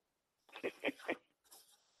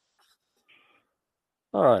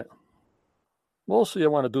 All right. We'll see. I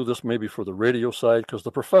want to do this maybe for the radio side because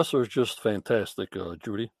the professor is just fantastic,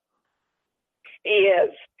 Judy. He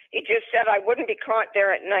is. He just said I wouldn't be caught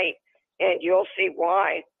there at night, and you'll see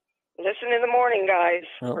why. Listen in the morning, guys,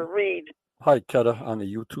 or read. Hi, Keta, on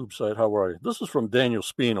the YouTube side. How are you? This is from Daniel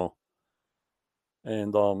Spino.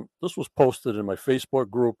 And this was posted in my Facebook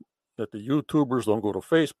group that the YouTubers don't go to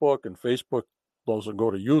Facebook and Facebook doesn't go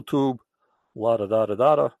to YouTube.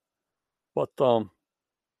 La-da-da-da-da-da. But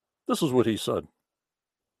this is what he said.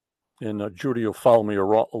 And Judy will follow me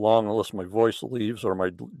along unless my voice leaves or my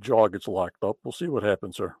jaw gets locked up. We'll see what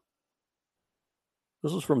happens here.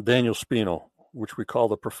 This is from Daniel Spino, which we call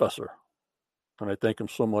the professor. And I thank him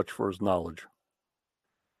so much for his knowledge.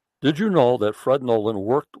 Did you know that Fred Nolan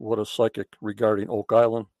worked with a psychic regarding Oak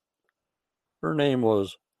Island? Her name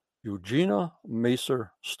was Eugenia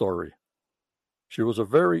Macer Story. She was a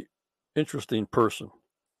very interesting person.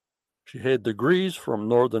 She had degrees from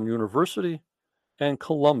Northern University and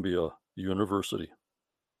Columbia University.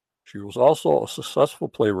 She was also a successful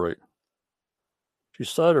playwright. She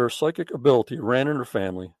said her psychic ability ran in her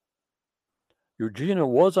family. Eugenia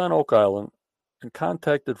was on Oak Island and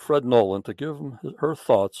contacted Fred Nolan to give him her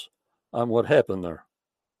thoughts on what happened there.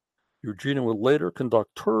 Eugenia would later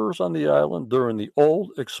conduct tours on the island during the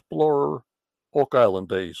old explorer Oak Island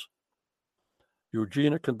days.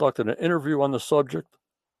 Eugenia conducted an interview on the subject,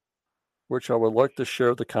 which I would like to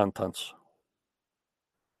share the contents.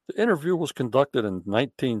 The interview was conducted in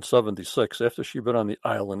 1976 after she'd been on the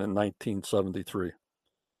island in 1973.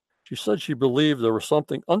 She said she believed there was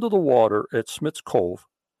something under the water at Smith's Cove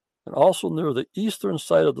and also near the eastern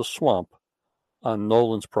side of the swamp on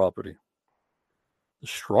Nolan's property. The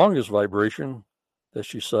strongest vibration, that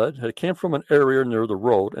she said, had came from an area near the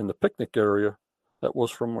road and the picnic area that was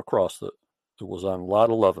from across it. It was on Lot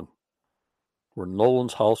 11, where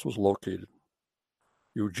Nolan's house was located.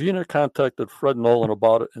 Eugenia contacted Fred Nolan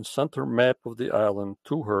about it and sent her map of the island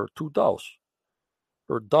to her to dowse.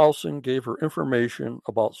 Her dowsing gave her information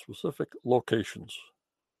about specific locations.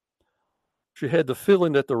 She had the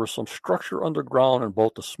feeling that there was some structure underground in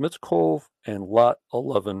both the Smith's Cove and Lot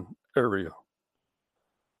 11 area.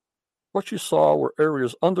 What she saw were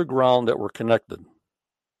areas underground that were connected,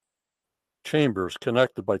 chambers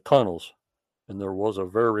connected by tunnels, and there was a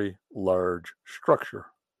very large structure.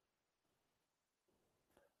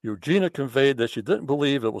 Eugenia conveyed that she didn't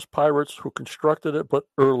believe it was pirates who constructed it, but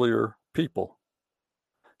earlier people.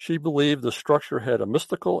 She believed the structure had a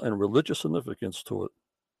mystical and religious significance to it.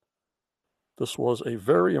 This was a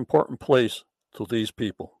very important place to these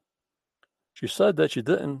people. She said that she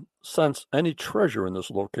didn't sense any treasure in this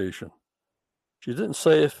location. She didn't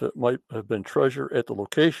say if it might have been treasure at the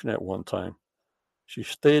location at one time. She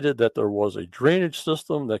stated that there was a drainage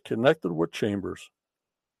system that connected with chambers,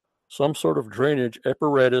 some sort of drainage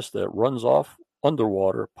apparatus that runs off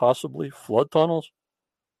underwater, possibly flood tunnels.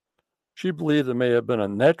 She believed it may have been a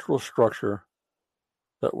natural structure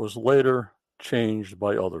that was later changed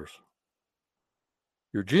by others.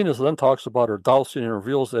 Eugenia then talks about her doubts and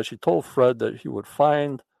reveals that she told Fred that he would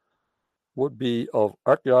find would be of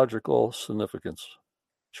archaeological significance.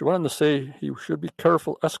 She went on to say he should be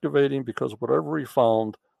careful excavating because whatever he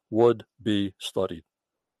found would be studied.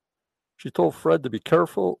 She told Fred to be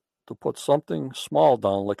careful to put something small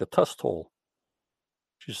down like a test hole.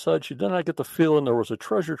 She said she did not get the feeling there was a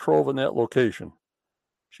treasure trove in that location.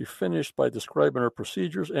 She finished by describing her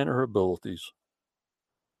procedures and her abilities.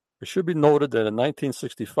 It should be noted that in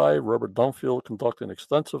 1965, Robert Dunfield conducted an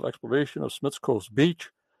extensive exploration of Smith's Cove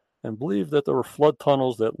Beach and believed that there were flood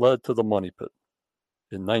tunnels that led to the Money Pit.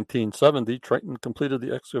 In 1970, Trenton completed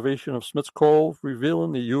the excavation of Smith's Cove,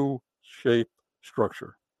 revealing the U-shaped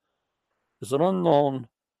structure. It is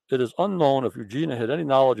unknown if Eugenia had any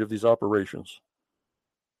knowledge of these operations,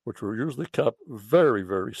 which were usually kept very,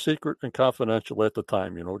 very secret and confidential at the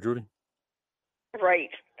time, you know, Judy?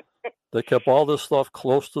 Right. They kept all this stuff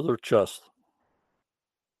close to their chest.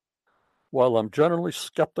 While I'm generally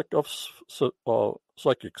skeptic of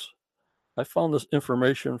psychics, I found this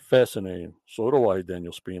information fascinating. So do I,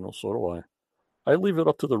 Daniel Spino, so do I. I leave it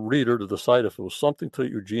up to the reader to decide if it was something to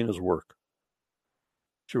Eugenia's work.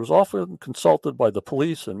 She was often consulted by the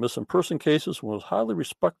police in missing person cases and was highly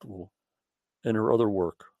respectable in her other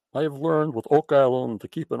work. I have learned with Oak Island to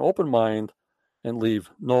keep an open mind and leave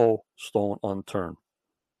no stone unturned.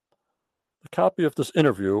 The copy of this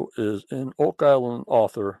interview is in Oak Island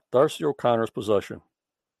author Darcy O'Connor's possession.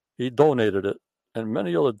 He donated it and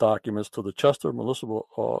many other documents to the Chester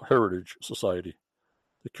Municipal Heritage Society.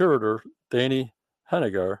 The curator, Danny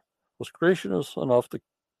Hennigar, was gracious enough to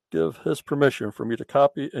give his permission for me to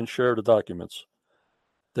copy and share the documents.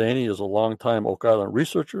 Danny is a longtime Oak Island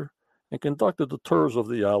researcher and conducted the tours of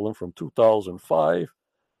the island from 2005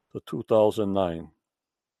 to 2009.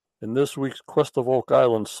 In this week's Quest of Oak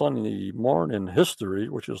Island Sunny Morning History,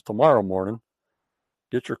 which is tomorrow morning,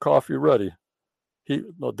 get your coffee ready.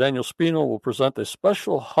 Daniel Spino will present a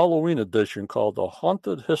special Halloween edition called The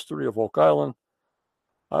Haunted History of Oak Island.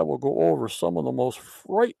 I will go over some of the most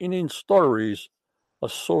frightening stories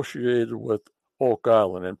associated with Oak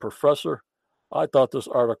Island. And Professor, I thought this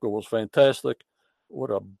article was fantastic.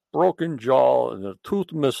 With a broken jaw and a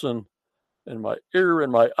tooth missing and my ear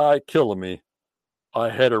and my eye killing me, I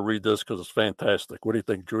had to read this because it's fantastic. What do you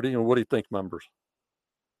think, Judy? And what do you think, members?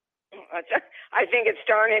 I think it's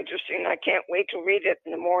darn interesting. I can't wait to read it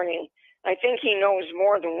in the morning. I think he knows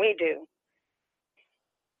more than we do.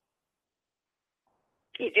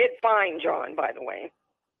 He did fine, John, by the way.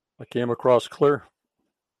 I came across clear.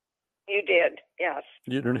 You did, yes.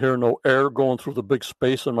 You didn't hear no air going through the big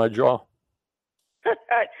space in my jaw?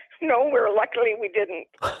 No, luckily we didn't.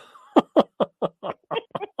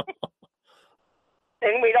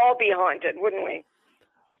 Then we'd all be haunted, wouldn't we?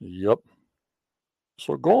 Yep.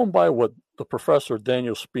 So going by what the Professor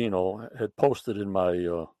Daniel Spino had posted in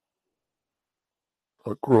my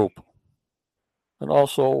group, and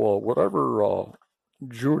also whatever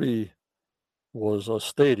Judy was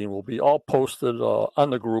stating will be all posted on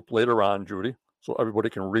the group later on, Judy, so everybody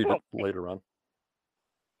can read it later on.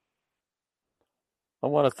 I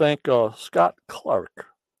want to thank Scott Clark.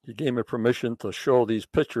 He gave me permission to show these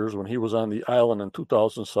pictures when he was on the island in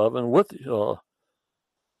 2007 with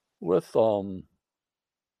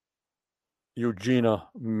Eugenia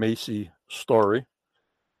Macy story.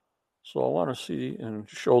 So I want to see and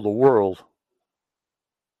show the world,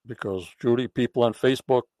 because Judy, people on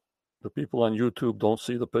Facebook, the people on YouTube don't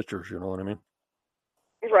see the pictures, you know what I mean?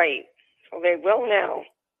 Right. So they will now.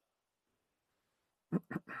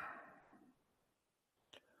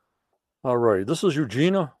 All right, this is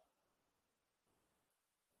Eugenia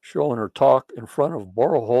showing her talk in front of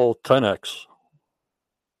Borehole 10X.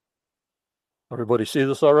 Everybody see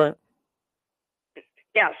this all right?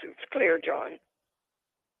 Yes, it's clear, John.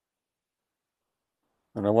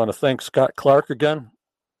 And I want to thank Scott Clark again,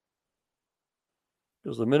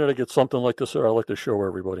 because the minute I get something like this here, I like to show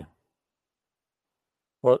everybody.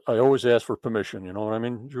 But I always ask for permission, you know what I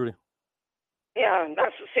mean, Judy? Yeah,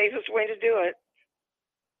 that's the safest way to do it.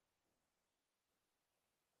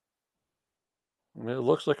 It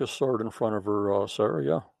looks like a sword in front of her, Sarah,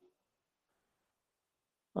 yeah.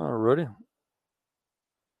 Alrighty.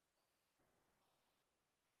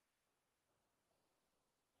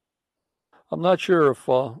 I'm not sure if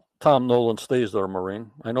Tom Nolan stays there,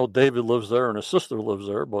 Maureen. I know David lives there and his sister lives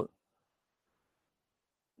there, but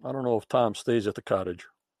I don't know if Tom stays at the cottage.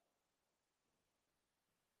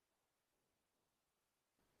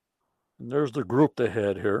 And there's the group they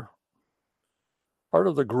had here. Part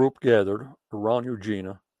of the group gathered around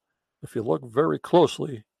Eugenia. If you look very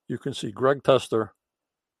closely, you can see Greg Tester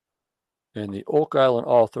and the Oak Island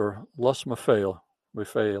author Les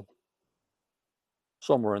Maffei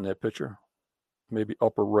somewhere in that picture, maybe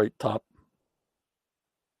upper right top.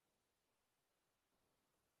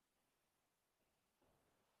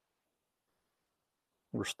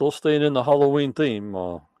 We're still staying in the Halloween theme,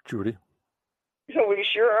 Judy. We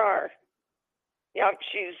sure are. Yeah,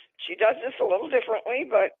 she does this a little differently,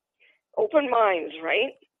 but open minds,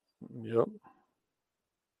 right? Yep.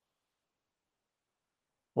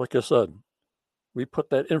 Like I said, we put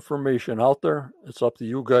that information out there. It's up to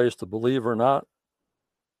you guys to believe or not.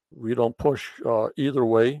 We don't push either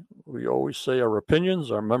way. We always say our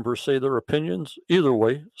opinions. Our members say their opinions either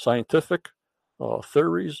way, scientific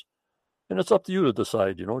theories, and it's up to you to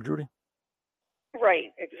decide, you know, Judy?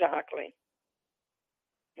 Right, exactly.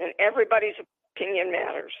 And everybody's opinion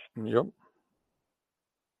matters. Yep.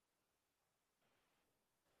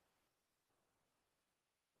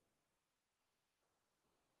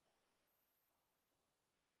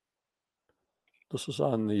 This is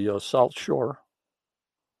on the South Shore.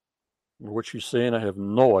 What she's saying, I have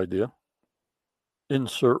no idea.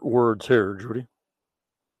 Insert words here, Judy.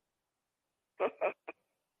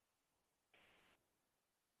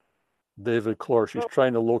 David Clore, she's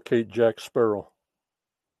trying to locate Jack Sparrow.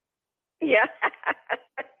 Yeah.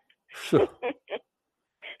 Now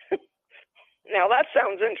that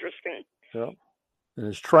sounds interesting. Yeah. And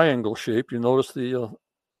it's triangle shape. You notice the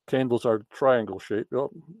candles are triangle shape. Yep.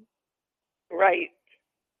 Right.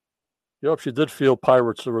 Yep, she did feel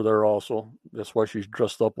pirates were there also. That's why she's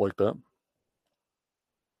dressed up like that.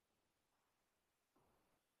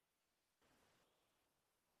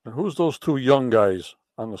 And who's those two young guys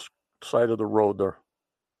on the side of the road there?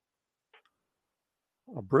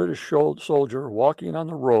 A British soldier walking on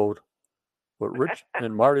the road with Rich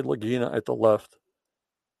and Marty Lagina at the left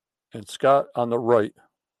and Scott on the right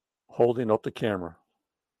holding up the camera.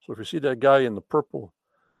 So if you see that guy in the purple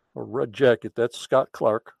or red jacket, that's Scott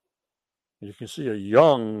Clark. You can see a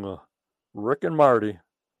young Rick and Marty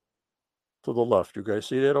to the left. You guys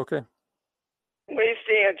see that okay? We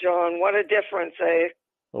see it, John. What a difference, eh?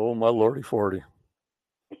 Oh, my lordy 40.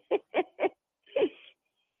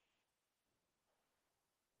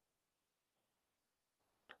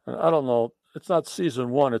 I don't know. It's not season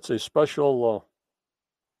one. It's a special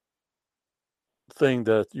thing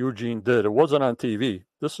that Eugene did. It wasn't on TV.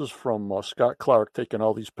 This is from Scott Clark taking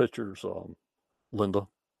all these pictures, Linda.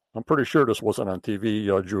 I'm pretty sure this wasn't on TV,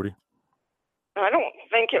 Judy. I don't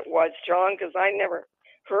think it was, John, because I never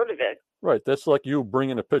heard of it. Right. That's like you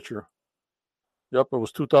bringing a picture. Yep, it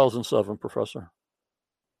was 2007, Professor.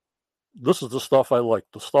 This is the stuff I like,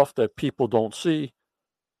 the stuff that people don't see.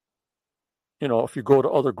 You know, if you go to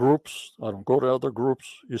other groups, I don't go to other groups,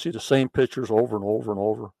 you see the same pictures over and over and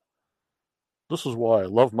over. This is why I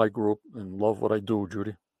love my group and love what I do,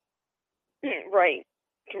 Judy. Right.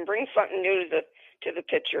 Can bring something new to the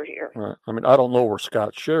picture here. Right. I mean, I don't know where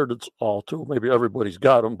Scott shared it all to. Maybe everybody's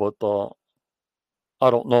got them, but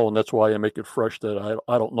I don't know, and that's why I make it fresh that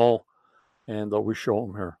I don't know, and we show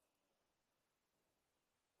them here.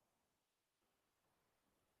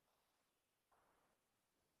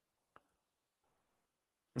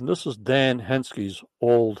 And this is Dan Henske's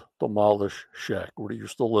old demolished shack where he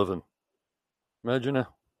used to live in. Imagine it.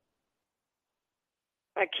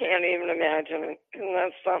 I can't even imagine it. Isn't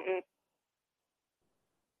that something?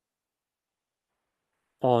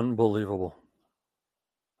 Unbelievable.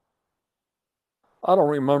 I don't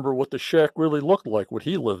remember what the shack really looked like, what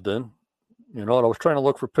he lived in. You know, and I was trying to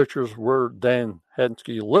look for pictures where Dan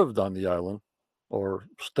Henske lived on the island or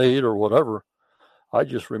stayed or whatever. I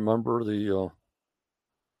just remember the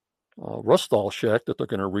Rustall shack that they're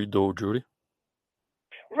going to redo, Judy.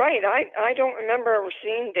 Right. I don't remember ever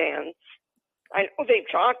seeing Dan. I know they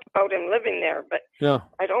talked about him living there, but yeah,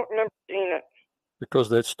 I don't remember seeing it. Because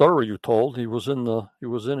that story you told, he was in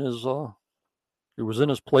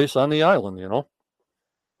his place on the island, you know.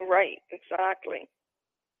 Right. Exactly.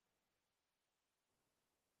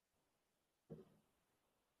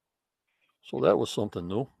 So that was something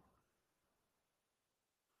new.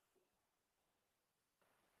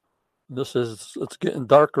 It's getting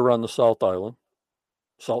darker on the South Island.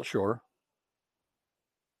 South Shore.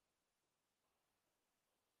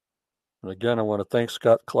 And again, I want to thank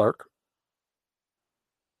Scott Clark.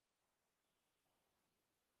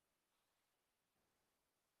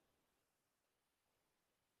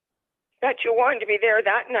 Bet you wanted to be there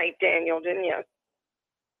that night, Daniel, didn't you?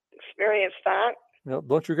 Experience that? Yep.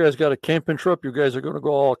 Don't you guys got a camping trip? You guys are going to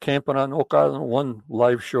go all camping on Oak Island? One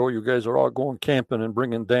live show. You guys are all going camping and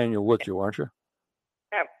bringing Daniel with you, aren't you?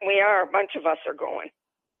 Yeah, we are. A bunch of us are going.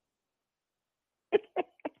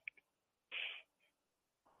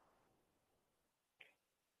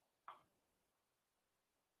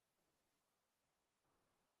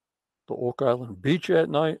 The Oak Island beach at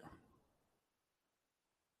night.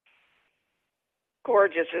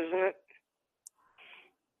 Gorgeous, isn't it?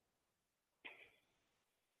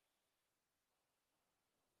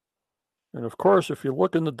 And of course, if you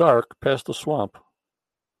look in the dark past the swamp,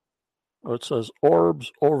 it says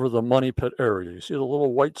orbs over the money pit area. You see the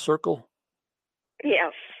little white circle?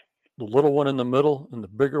 Yes. The little one in the middle and the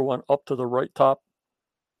bigger one up to the right top.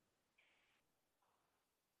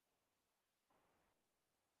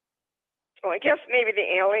 So I guess maybe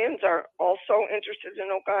the aliens are also interested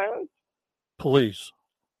in Oak Island. Please.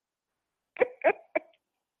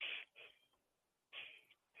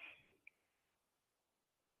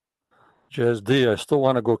 Jazz D, I still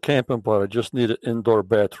want to go camping, but I just need an indoor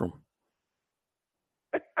bathroom.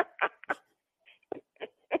 A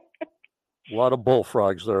lot of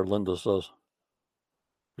bullfrogs there, Linda says.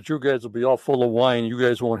 But you guys will be all full of wine. You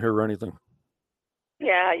guys won't hear anything.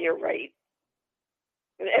 Yeah, you're right.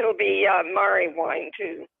 It'll be Mari wine,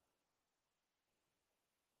 too.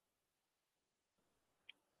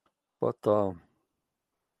 But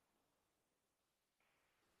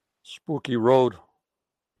Spooky Road,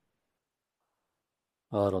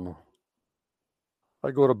 I don't know.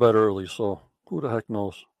 I go to bed early, so who the heck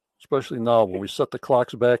knows? Especially now when we set the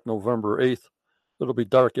clocks back November 8th. It'll be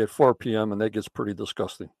dark at 4 p.m. and that gets pretty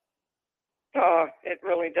disgusting. Oh, it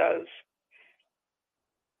really does.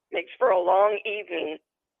 Makes for a long evening.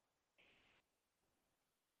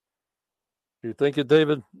 Do you think it,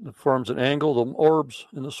 David? It forms an angle, the orbs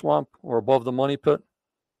in the swamp or above the money pit?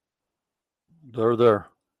 They're there.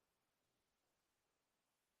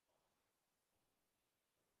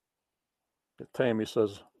 Tammy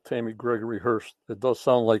says, Tammy Gregory Hurst, it does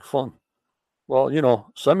sound like fun. Well, you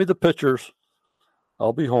know, send me the pictures.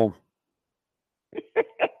 I'll be home.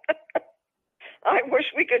 I wish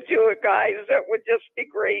we could do it, guys. That would just be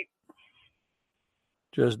great.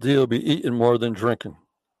 Just D will be eating more than drinking.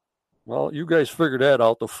 Well, you guys figure that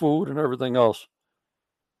out, the food and everything else.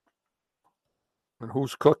 And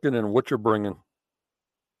who's cooking and what you're bringing.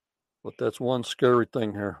 But that's one scary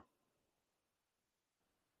thing here.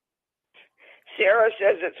 Sarah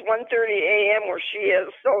says it's 1:30 a.m. where she is,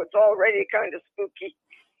 so it's already kind of spooky.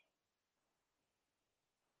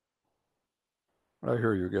 I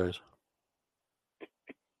hear you guys.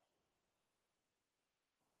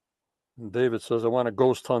 And David says, I want to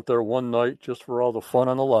ghost hunt there one night just for all the fun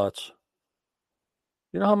on the lots.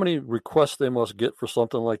 You know how many requests they must get for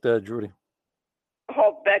something like that, Judy?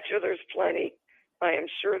 I'll bet you there's plenty. I am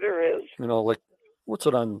sure there is. You know, like, what's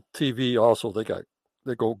it on TV also? They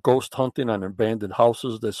go ghost hunting on abandoned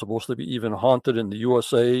houses. They're supposed to be even haunted in the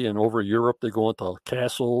USA and over Europe. They go into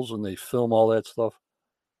castles and they film all that stuff.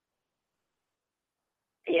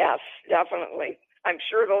 Yes, definitely. I'm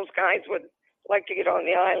sure those guys would like to get on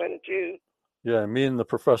the island too. Yeah, me and the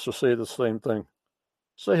professor say the same thing.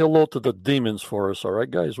 Say hello to the demons for us, all right,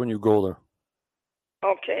 guys, when you go there.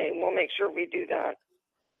 Okay, we'll make sure we do that.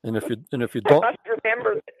 And if you don't,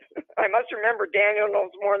 I must remember Daniel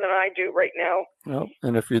knows more than I do right now. Yeah,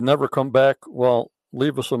 and if you never come back, well,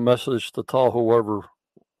 leave us a message to tell whoever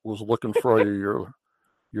was looking for you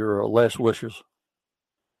your last wishes.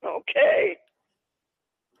 Okay.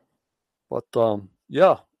 But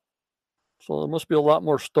yeah, so there must be a lot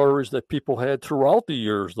more stories that people had throughout the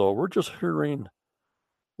years, though. We're just hearing,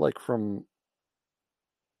 like, from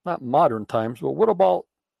not modern times, but what about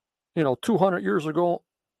 200 years ago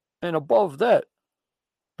and above that?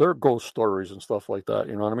 They're ghost stories and stuff like that.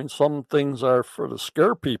 You know what I mean? Some things are for to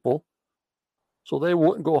scare people, so they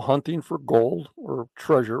wouldn't go hunting for gold or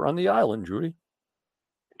treasure on the island, Judy.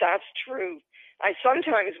 That's true. I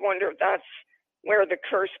sometimes wonder if that's where the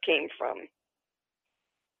curse came from,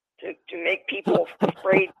 to make people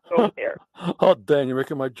afraid to go there. Oh, Dan, you're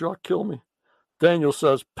making my jaw kill me. Daniel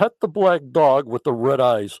says, pet the black dog with the red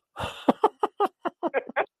eyes.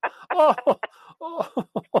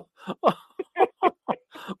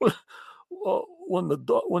 When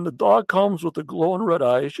the dog comes with the glowing red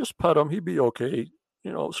eyes, just pet him. He'd be okay.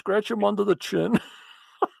 Scratch him under the chin.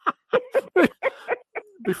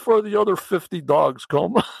 before the other 50 dogs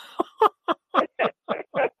come.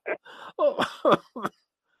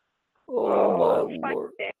 Oh, my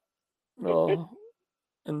Lord. Oh,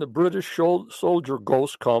 and the British soldier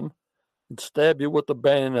ghosts come and stab you with the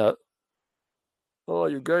bayonet. Oh,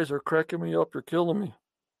 you guys are cracking me up. You're killing me.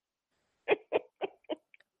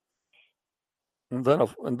 And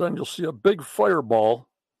then you'll see a big fireball,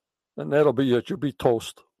 and that'll be it. You'll be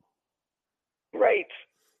toast. Right.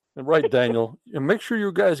 And right, Daniel. And make sure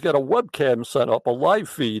you guys got a webcam set up, a live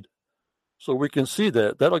feed, so we can see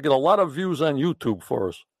that. That'll get a lot of views on YouTube for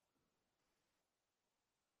us.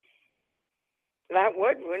 That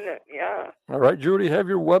would, wouldn't it? Yeah. All right, Judy, have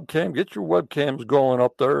your webcam. Get your webcams going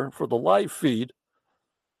up there for the live feed.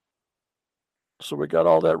 So we got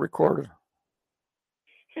all that recorded.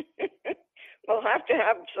 We'll have to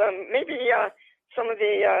have some of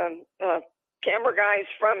the camera guys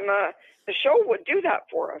from the show would do that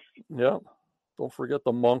for us. Yeah. Don't forget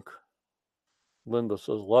the monk. Linda says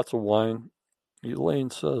lots of wine. Elaine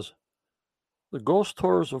says the ghost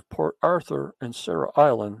tours of Port Arthur and Sarah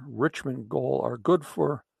Island, Richmond Goal, are good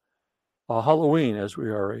for Halloween, as we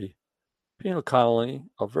are a penal colony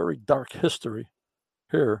of very dark history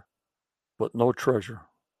here, but no treasure.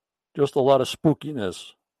 Just a lot of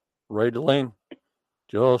spookiness. Right, Elaine?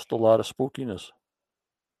 Just a lot of spookiness.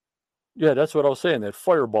 Yeah, that's what I was saying, that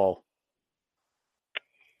fireball.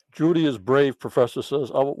 Judy is brave, Professor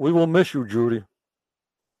says. We will miss you, Judy.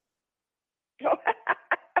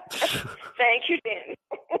 Thank you, Dan.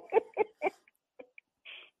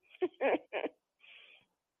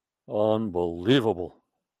 Unbelievable.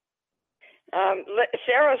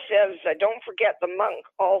 Sarah says, don't forget the monk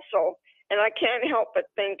also. And I can't help but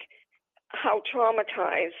think how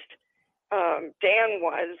traumatized Dan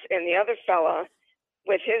was and the other fella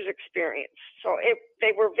with his experience. So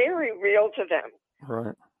they were very real to them.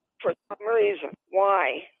 Right. For some reason.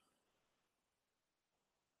 Why?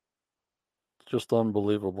 Just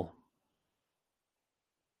unbelievable.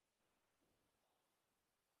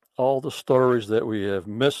 All the stories that we have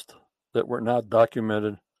missed that were not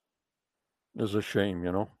documented is a shame,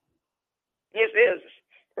 you know? It is.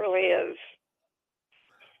 It really is.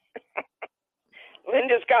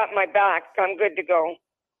 Linda's got my back. I'm good to go.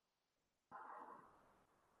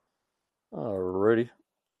 All righty.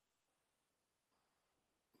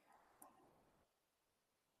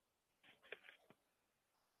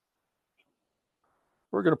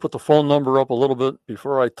 We're going to put the phone number up a little bit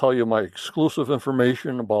before I tell you my exclusive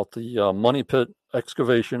information about the money pit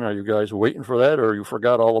excavation. Are you guys waiting for that, or you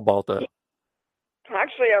forgot all about that?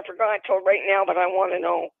 Actually, I forgot till right now, but I want to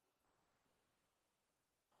know.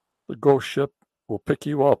 The ghost ship will pick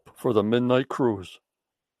you up for the midnight cruise.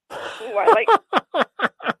 Ooh, I like.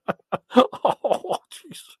 Oh,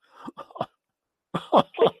 jeez.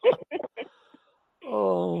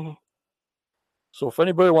 Oh. So if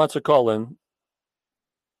anybody wants to call in,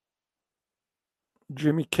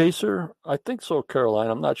 Jimmy Kaser, I think so, Caroline.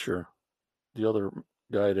 I'm not sure. The other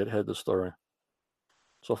guy that had the story.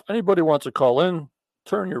 So if anybody wants to call in,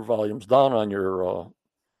 turn your volumes down on your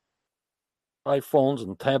iPhones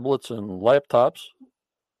and tablets and laptops.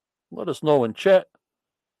 Let us know in chat.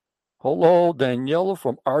 Hello, Daniela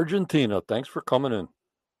from Argentina. Thanks for coming in.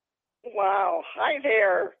 Wow. Hi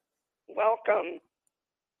there. Welcome.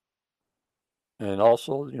 And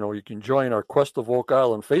also, you can join our Quest of Oak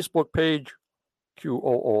Island Facebook page,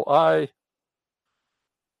 QOOI.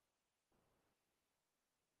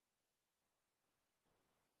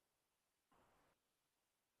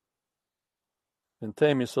 And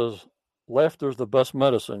Tammy says, laughter's the best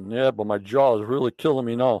medicine. Yeah, but my jaw is really killing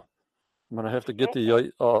me now. I'm going to have to get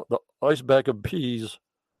the ice bag of peas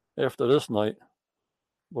after this night.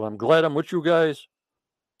 But I'm glad I'm with you guys.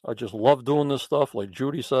 I just love doing this stuff. Like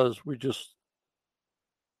Judy says,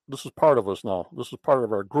 this is part of us now. This is part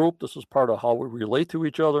of our group. This is part of how we relate to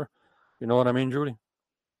each other. You know what I mean, Judy?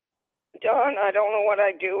 Don, I don't know what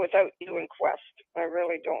I'd do without you and Quest. I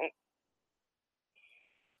really don't.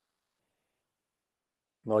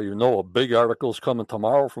 Well, a big article's coming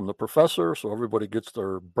tomorrow from the professor, so everybody gets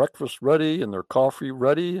their breakfast ready and their coffee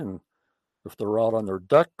ready. And if they're out on their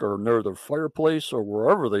deck or near their fireplace or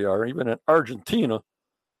wherever they are, even in Argentina,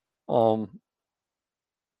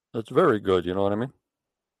 it's very good. You know what I mean?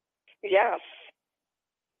 Yes.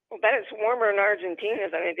 Well, bet it's warmer in Argentina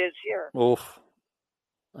than it is here. Oof.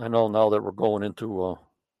 I know now that we're going into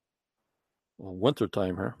winter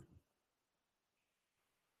time here.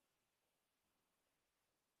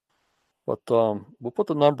 But we'll put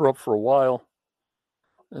the number up for a while,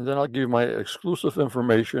 and then I'll give you my exclusive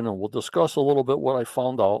information, and we'll discuss a little bit what I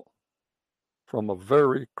found out from a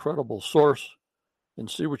very credible source and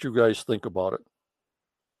see what you guys think about it.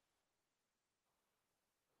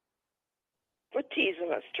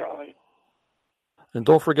 us, John. And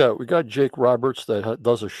don't forget, we got Jake Roberts that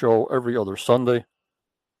does a show every other Sunday.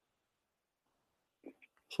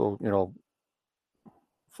 So,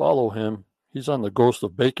 follow him. He's on the Ghost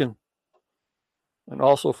of Bacon. And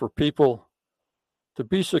also for people to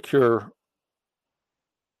be secure,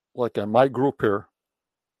 like on my group here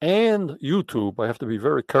and YouTube, I have to be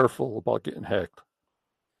very careful about getting hacked.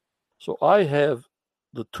 So I have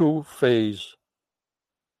the two-phase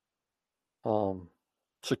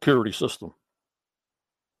security system.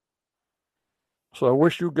 So I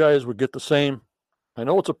wish you guys would get the same. I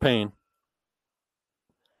know it's a pain,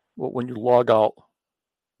 but when you log out,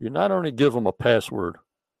 you not only give them a password,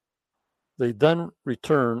 they then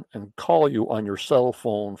return and call you on your cell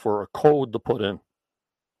phone for a code to put in.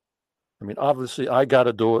 I mean, obviously, I got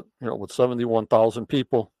to do it, with 71,000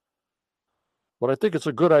 people. But I think it's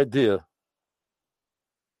a good idea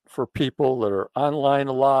for people that are online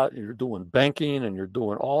a lot, and you're doing banking and you're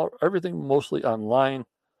doing everything mostly online,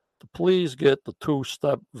 to please get the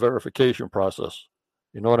two-step verification process.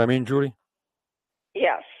 You know what I mean, Judy?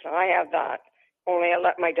 Yes, I have that. Only I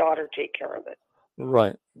let my daughter take care of it.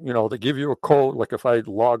 Right. They give you a code, like if I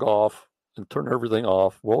log off and turn everything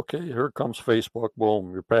off, well, okay, here comes Facebook,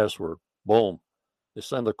 boom, your password, boom. They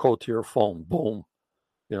send a code to your phone, boom.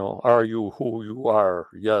 Are you who you are?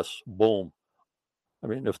 Yes, boom. I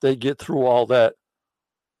mean, if they get through all that,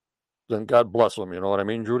 then God bless them. You know what I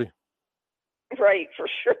mean, Judy? Right, for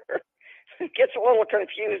sure. It gets a little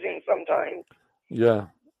confusing sometimes. Yeah.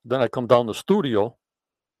 Then I come down the studio,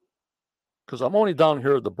 because I'm only down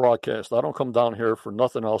here at the broadcast. I don't come down here for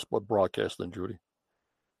nothing else but broadcasting, Judy.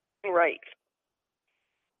 Right.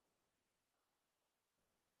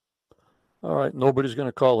 All right, nobody's going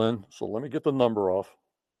to call in, so let me get the number off.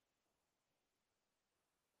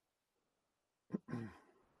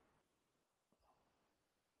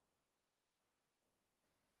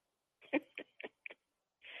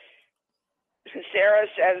 Sarah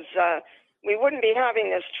says we wouldn't be having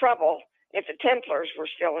this trouble if the Templars were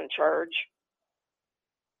still in charge.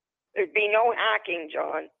 There'd be no hacking,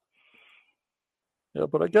 John. Yeah,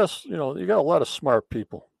 but I guess, you got a lot of smart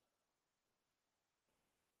people.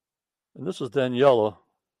 And this is Daniela.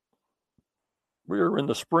 We are in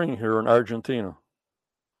the spring here in Argentina.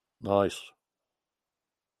 Nice.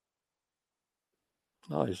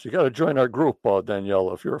 Nice. You got to join our group,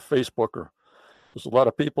 Daniela, if you're a Facebooker. There's a lot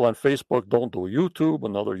of people on Facebook don't do YouTube,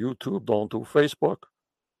 another YouTube don't do Facebook.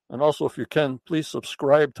 And also, if you can, please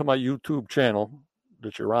subscribe to my YouTube channel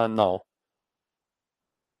that you're on now.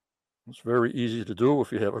 It's very easy to do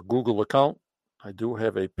if you have a Google account. I do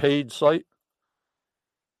have a paid site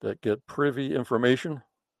that get privy information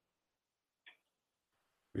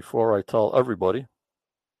before I tell everybody.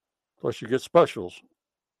 Plus, you get specials.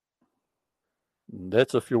 And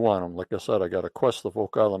that's if you want them. Like I said, I got a Quest of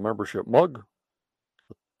Oak Island membership mug,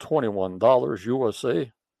 $21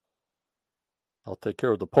 USA. I'll take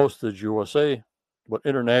care of the postage USA, but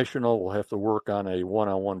international will have to work on a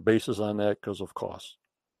one-on-one basis on that because of cost.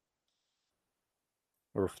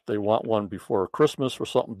 Or if they want one before Christmas or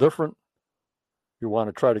something different, you want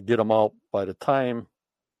to try to get them out by the time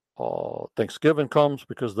Thanksgiving comes,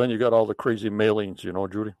 because then you got all the crazy mailings,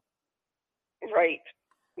 Judy? Right,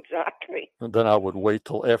 exactly. And then I would wait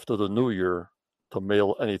till after the new year to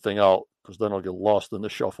mail anything out, because then I'll get lost in the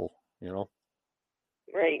shuffle,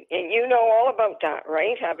 Right, and you know all about that,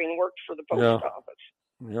 right? Having worked for the post office.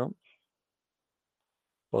 Yeah.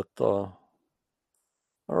 But, all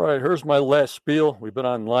right, here's my last spiel. We've been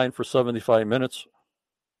online for 75 minutes.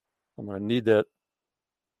 I'm going to need that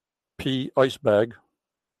pee ice bag.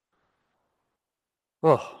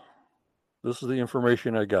 Oh, this is the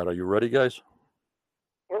information I got. Are you ready, guys?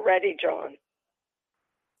 We're ready, John.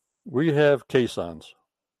 We have caissons.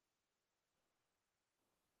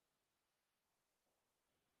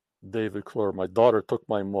 David Clore, my daughter took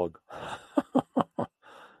my mug.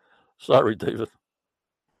 Sorry, David.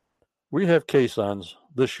 We have caissons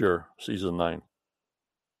this year, season 9.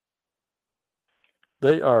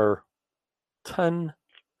 They are 10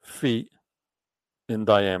 feet in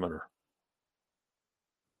diameter.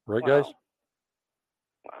 Right, Wow. guys?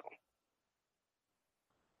 Wow.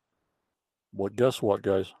 Well, guess what,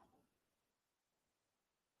 guys?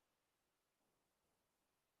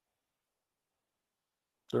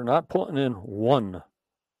 They're not putting in one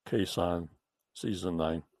caisson season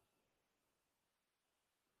 9.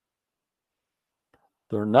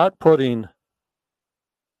 They're not putting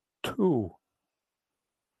 2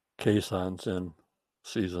 caissons in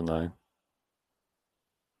season 9.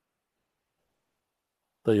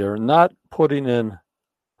 They are not putting in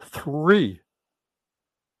 3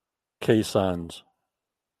 caissons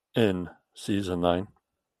in season 9.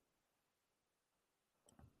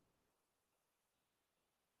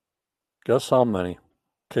 Guess how many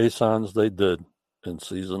caissons they did in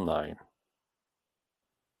season 9? It's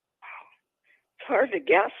hard to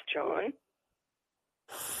guess, John.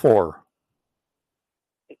 4.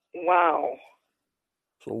 Wow.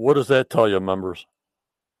 So what does that tell you, members?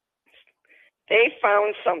 They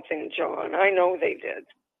found something, John. I know they did.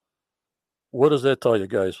 What does that tell you,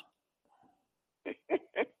 guys?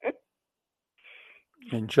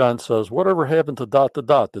 And John says, whatever happened to Dot to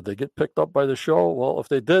Dot? Did they get picked up by the show? Well, if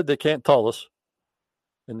they did, they can't tell us.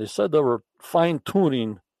 And they said they were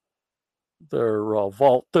fine-tuning their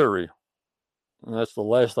vault theory. And that's the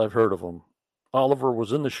last I've heard of them. Oliver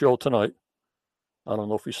was in the show tonight. I don't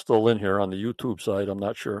know if he's still in here on the YouTube side. I'm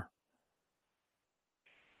not sure.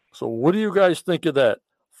 So what do you guys think of that?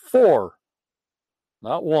 4,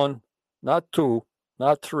 not 1, not 2,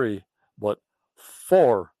 not 3, but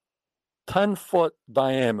 4 10-foot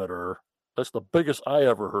diameter. That's the biggest I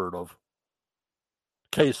ever heard of.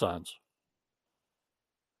 Caissons.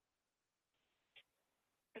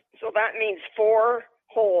 So that means 4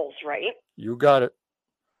 holes, right? You got it.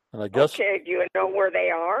 And I guess. Okay, do you know where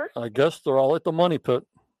they are? I guess they're all at the money pit.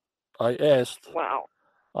 I asked. Wow.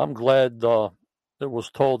 I'm glad it was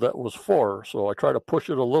told that was 4. So I try to push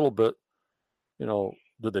it a little bit. You know,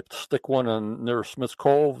 did they stick one in near Smith's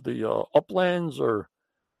Cove, the uplands, or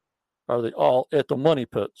are they all at the money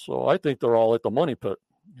pit? So I think they're all at the money pit.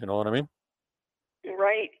 You know what I mean?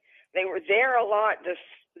 Right. They were there a lot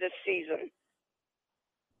this season.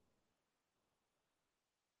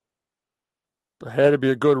 There had to be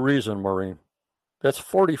a good reason, Maureen. That's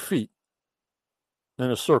 40 feet in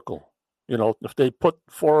a circle. You know, if they put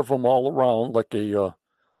 4 of them all around like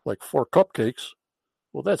 4 cupcakes,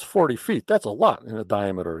 well, that's 40 feet. That's a lot in a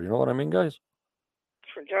diameter. You know what I mean, guys?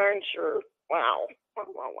 For darn sure. Wow.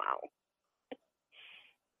 Wow.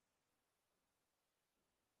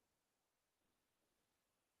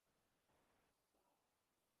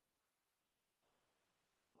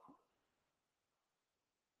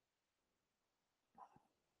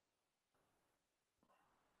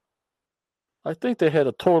 I think they had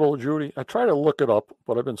a total, Judy. I tried to look it up,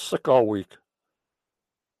 but I've been sick all week.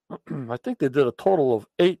 I think they did a total of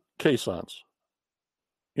 8 caissons.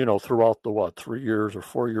 You know, throughout the 3 years or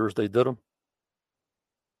 4 years they did them.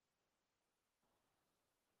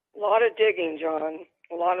 A lot of digging, John.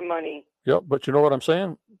 A lot of money. Yep, but you know what I'm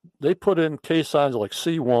saying? They put in caissons like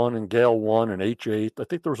C1 and Gale 1 and H8. I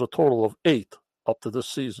think there was a total of 8 up to this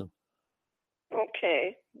season.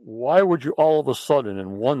 Okay. Why would you all of a sudden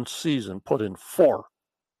in one season put in 4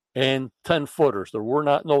 and 10-footers? There were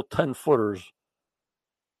not no 10-footers.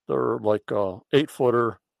 They're like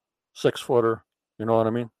 8-footer, 6-footer. You know what I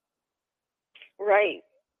mean? Right.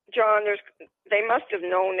 John, they must have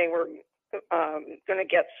known they were going to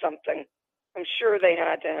get something. I'm sure they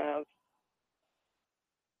had to have.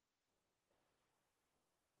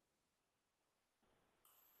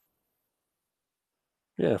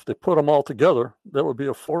 Yeah, if they put them all together, that would be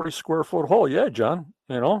a 40-square-foot hole. Yeah, John,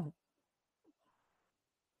 you know.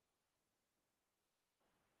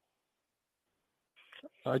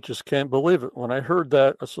 I just can't believe it. When I heard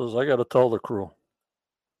that, I says, I got to tell the crew.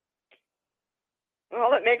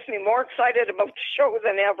 Well, it makes me more excited about the show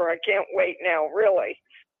than ever. I can't wait now, really.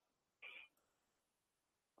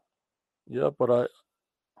 Yeah, but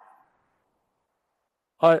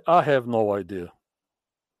I have no idea.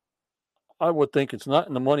 I would think it's not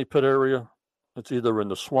in the money pit area. It's either in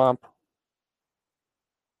the swamp,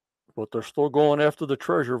 but they're still going after the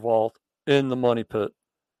treasure vault in the money pit,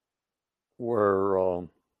 where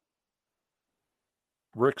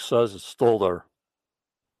Rick says it's still there.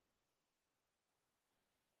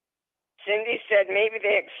 Cindy said maybe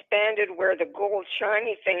they expanded where the gold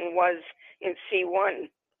shiny thing was in C1.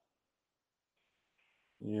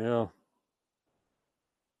 Yeah.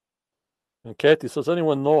 And Kathy says,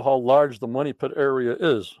 anyone know how large the money pit area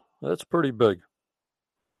is? That's pretty big.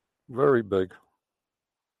 Very big.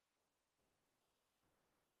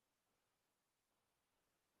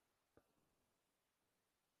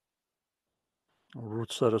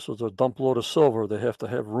 Ruth said it says a dump load of silver. They have to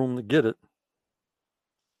have room to get it.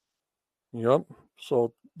 Yep.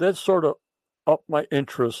 So that sort of upped my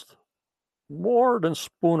interest more than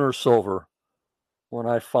Spooner Silver when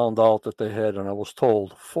I found out that they had, and I was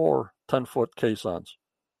told, 4 10-foot caissons.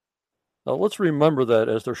 Now let's remember that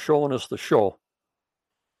as they're showing us the show.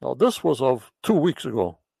 Now this was of 2 weeks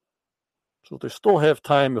ago. So they still have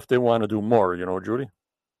time if they want to do more, you know, Judy?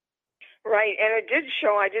 Right, and it did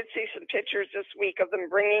show, I did see some pictures this week of them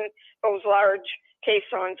bringing those large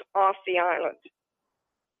caissons off the island.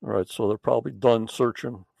 All right, so they're probably done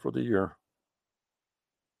searching for the year.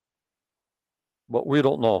 But we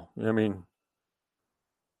don't know. I mean,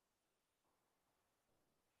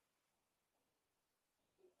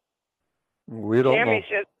 We don't know.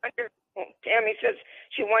 Tammy says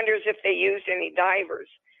she wonders if they used any divers.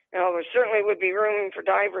 Now, there certainly would be room for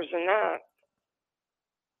divers in that.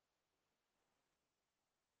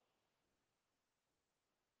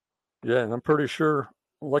 Yeah, and I'm pretty sure,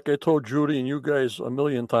 like I told Judy and you guys a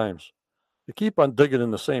million times, you keep on digging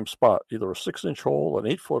in the same spot, either a 6-inch hole, an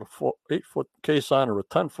 8-foot caisson, or a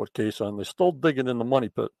 10-foot caisson. They're still digging in the money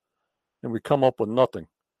pit, and we come up with nothing.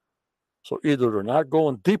 So either they're not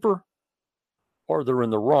going deeper, or they're in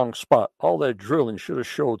the wrong spot. All that drilling should have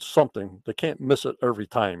showed something. They can't miss it every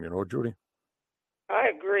time, Judy? I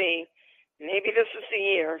agree. Maybe this is the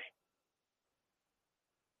year.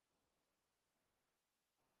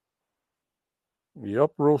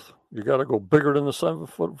 Yep, Ruth. You got to go bigger than the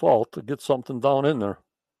 7-foot vault to get something down in there.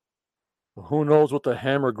 Who knows what the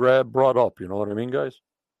hammer grab brought up, you know what I mean, guys?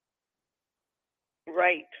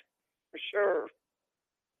 Right, for sure.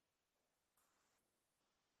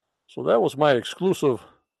 So that was my exclusive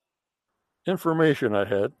information I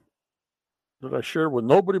had that I shared with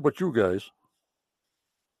nobody but you guys.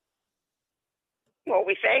 Well,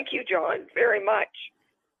 we thank you, John, very much.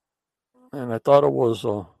 And I thought it was,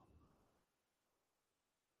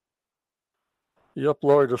 yep,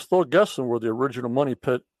 Laurie, they're still guessing where the original money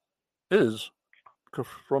pit is.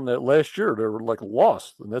 From that last year, they were like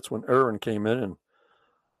lost. And that's when Aaron came in and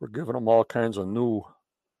we're giving them all kinds of new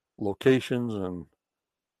locations and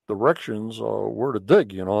directions where to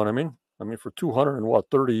dig, you know what I mean? I mean, for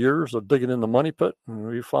 230 years of digging in the money pit, and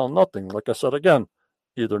we found nothing. Like I said again,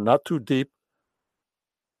 either not too deep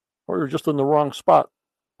or you're just in the wrong spot.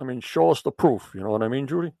 I mean, show us the proof, you know what I mean,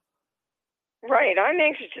 Judy? Right. I'm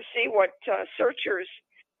anxious to see what searchers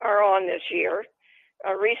are on this year,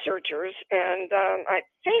 researchers, and I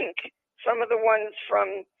think some of the ones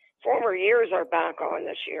from former years are back on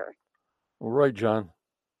this year. Well, right, John.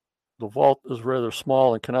 The vault is rather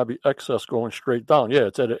small and cannot be accessed going straight down. Yeah,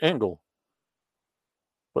 it's at an angle.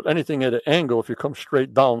 But anything at an angle, if you come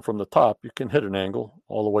straight down from the top, you can hit an angle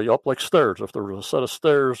all the way up like stairs. If there was a set of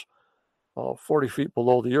stairs 40 feet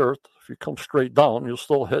below the earth, if you come straight down, you'll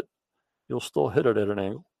still hit it at an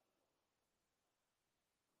angle.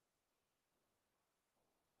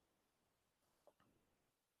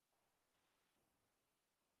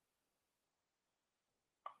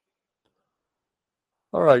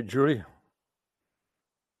 All right, Judy.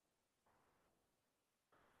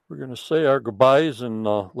 We're going to say our goodbyes, and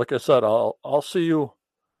like I said, I'll see you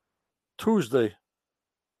Tuesday,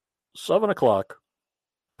 7 o'clock,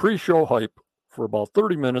 pre-show hype for about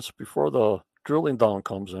 30 minutes before the drilling down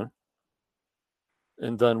comes in.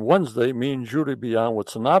 And then Wednesday, me and Judy be on with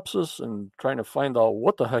synopsis and trying to find out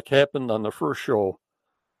what the heck happened on the first show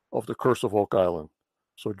of The Curse of Oak Island.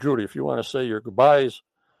 So, Judy, if you want to say your goodbyes,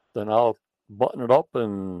 then I'll button it up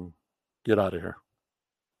and get out of here.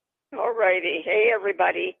 All righty. Hey,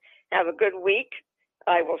 everybody. Have a good week.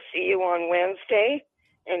 I will see you on Wednesday.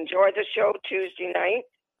 Enjoy the show Tuesday night.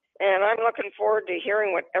 And I'm looking forward to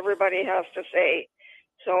hearing what everybody has to say.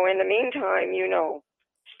 So in the meantime,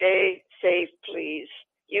 stay safe, please.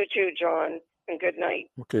 You too, John, and good night.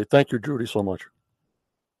 Okay. Thank you, Judy, so much.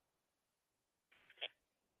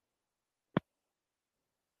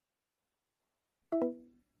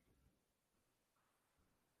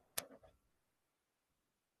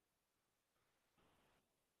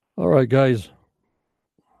 All right, guys.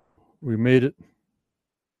 We made it.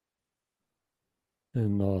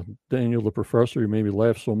 And Daniel, the professor, you made me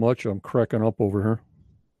laugh so much, I'm cracking up over here.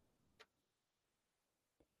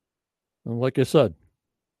 And like I said,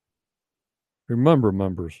 remember,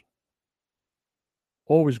 members,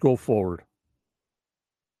 always go forward.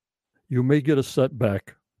 You may get a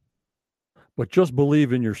setback, but just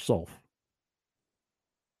believe in yourself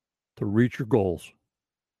to reach your goals.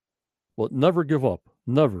 But never give up.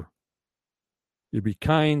 Never. You be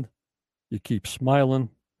kind. You keep smiling.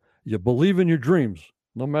 You believe in your dreams,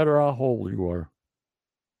 no matter how old you are.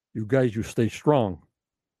 You guys, you stay strong.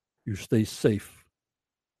 You stay safe.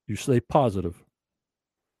 You stay positive.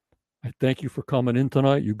 I thank you for coming in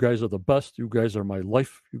tonight. You guys are the best. You guys are my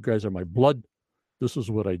life. You guys are my blood. This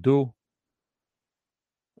is what I do.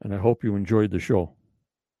 And I hope you enjoyed the show.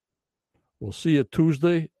 We'll see you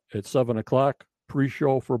Tuesday at 7 o'clock,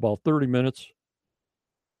 pre-show for about 30 minutes.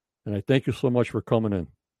 And I thank you so much for coming in.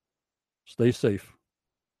 Stay safe.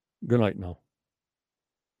 Good night now.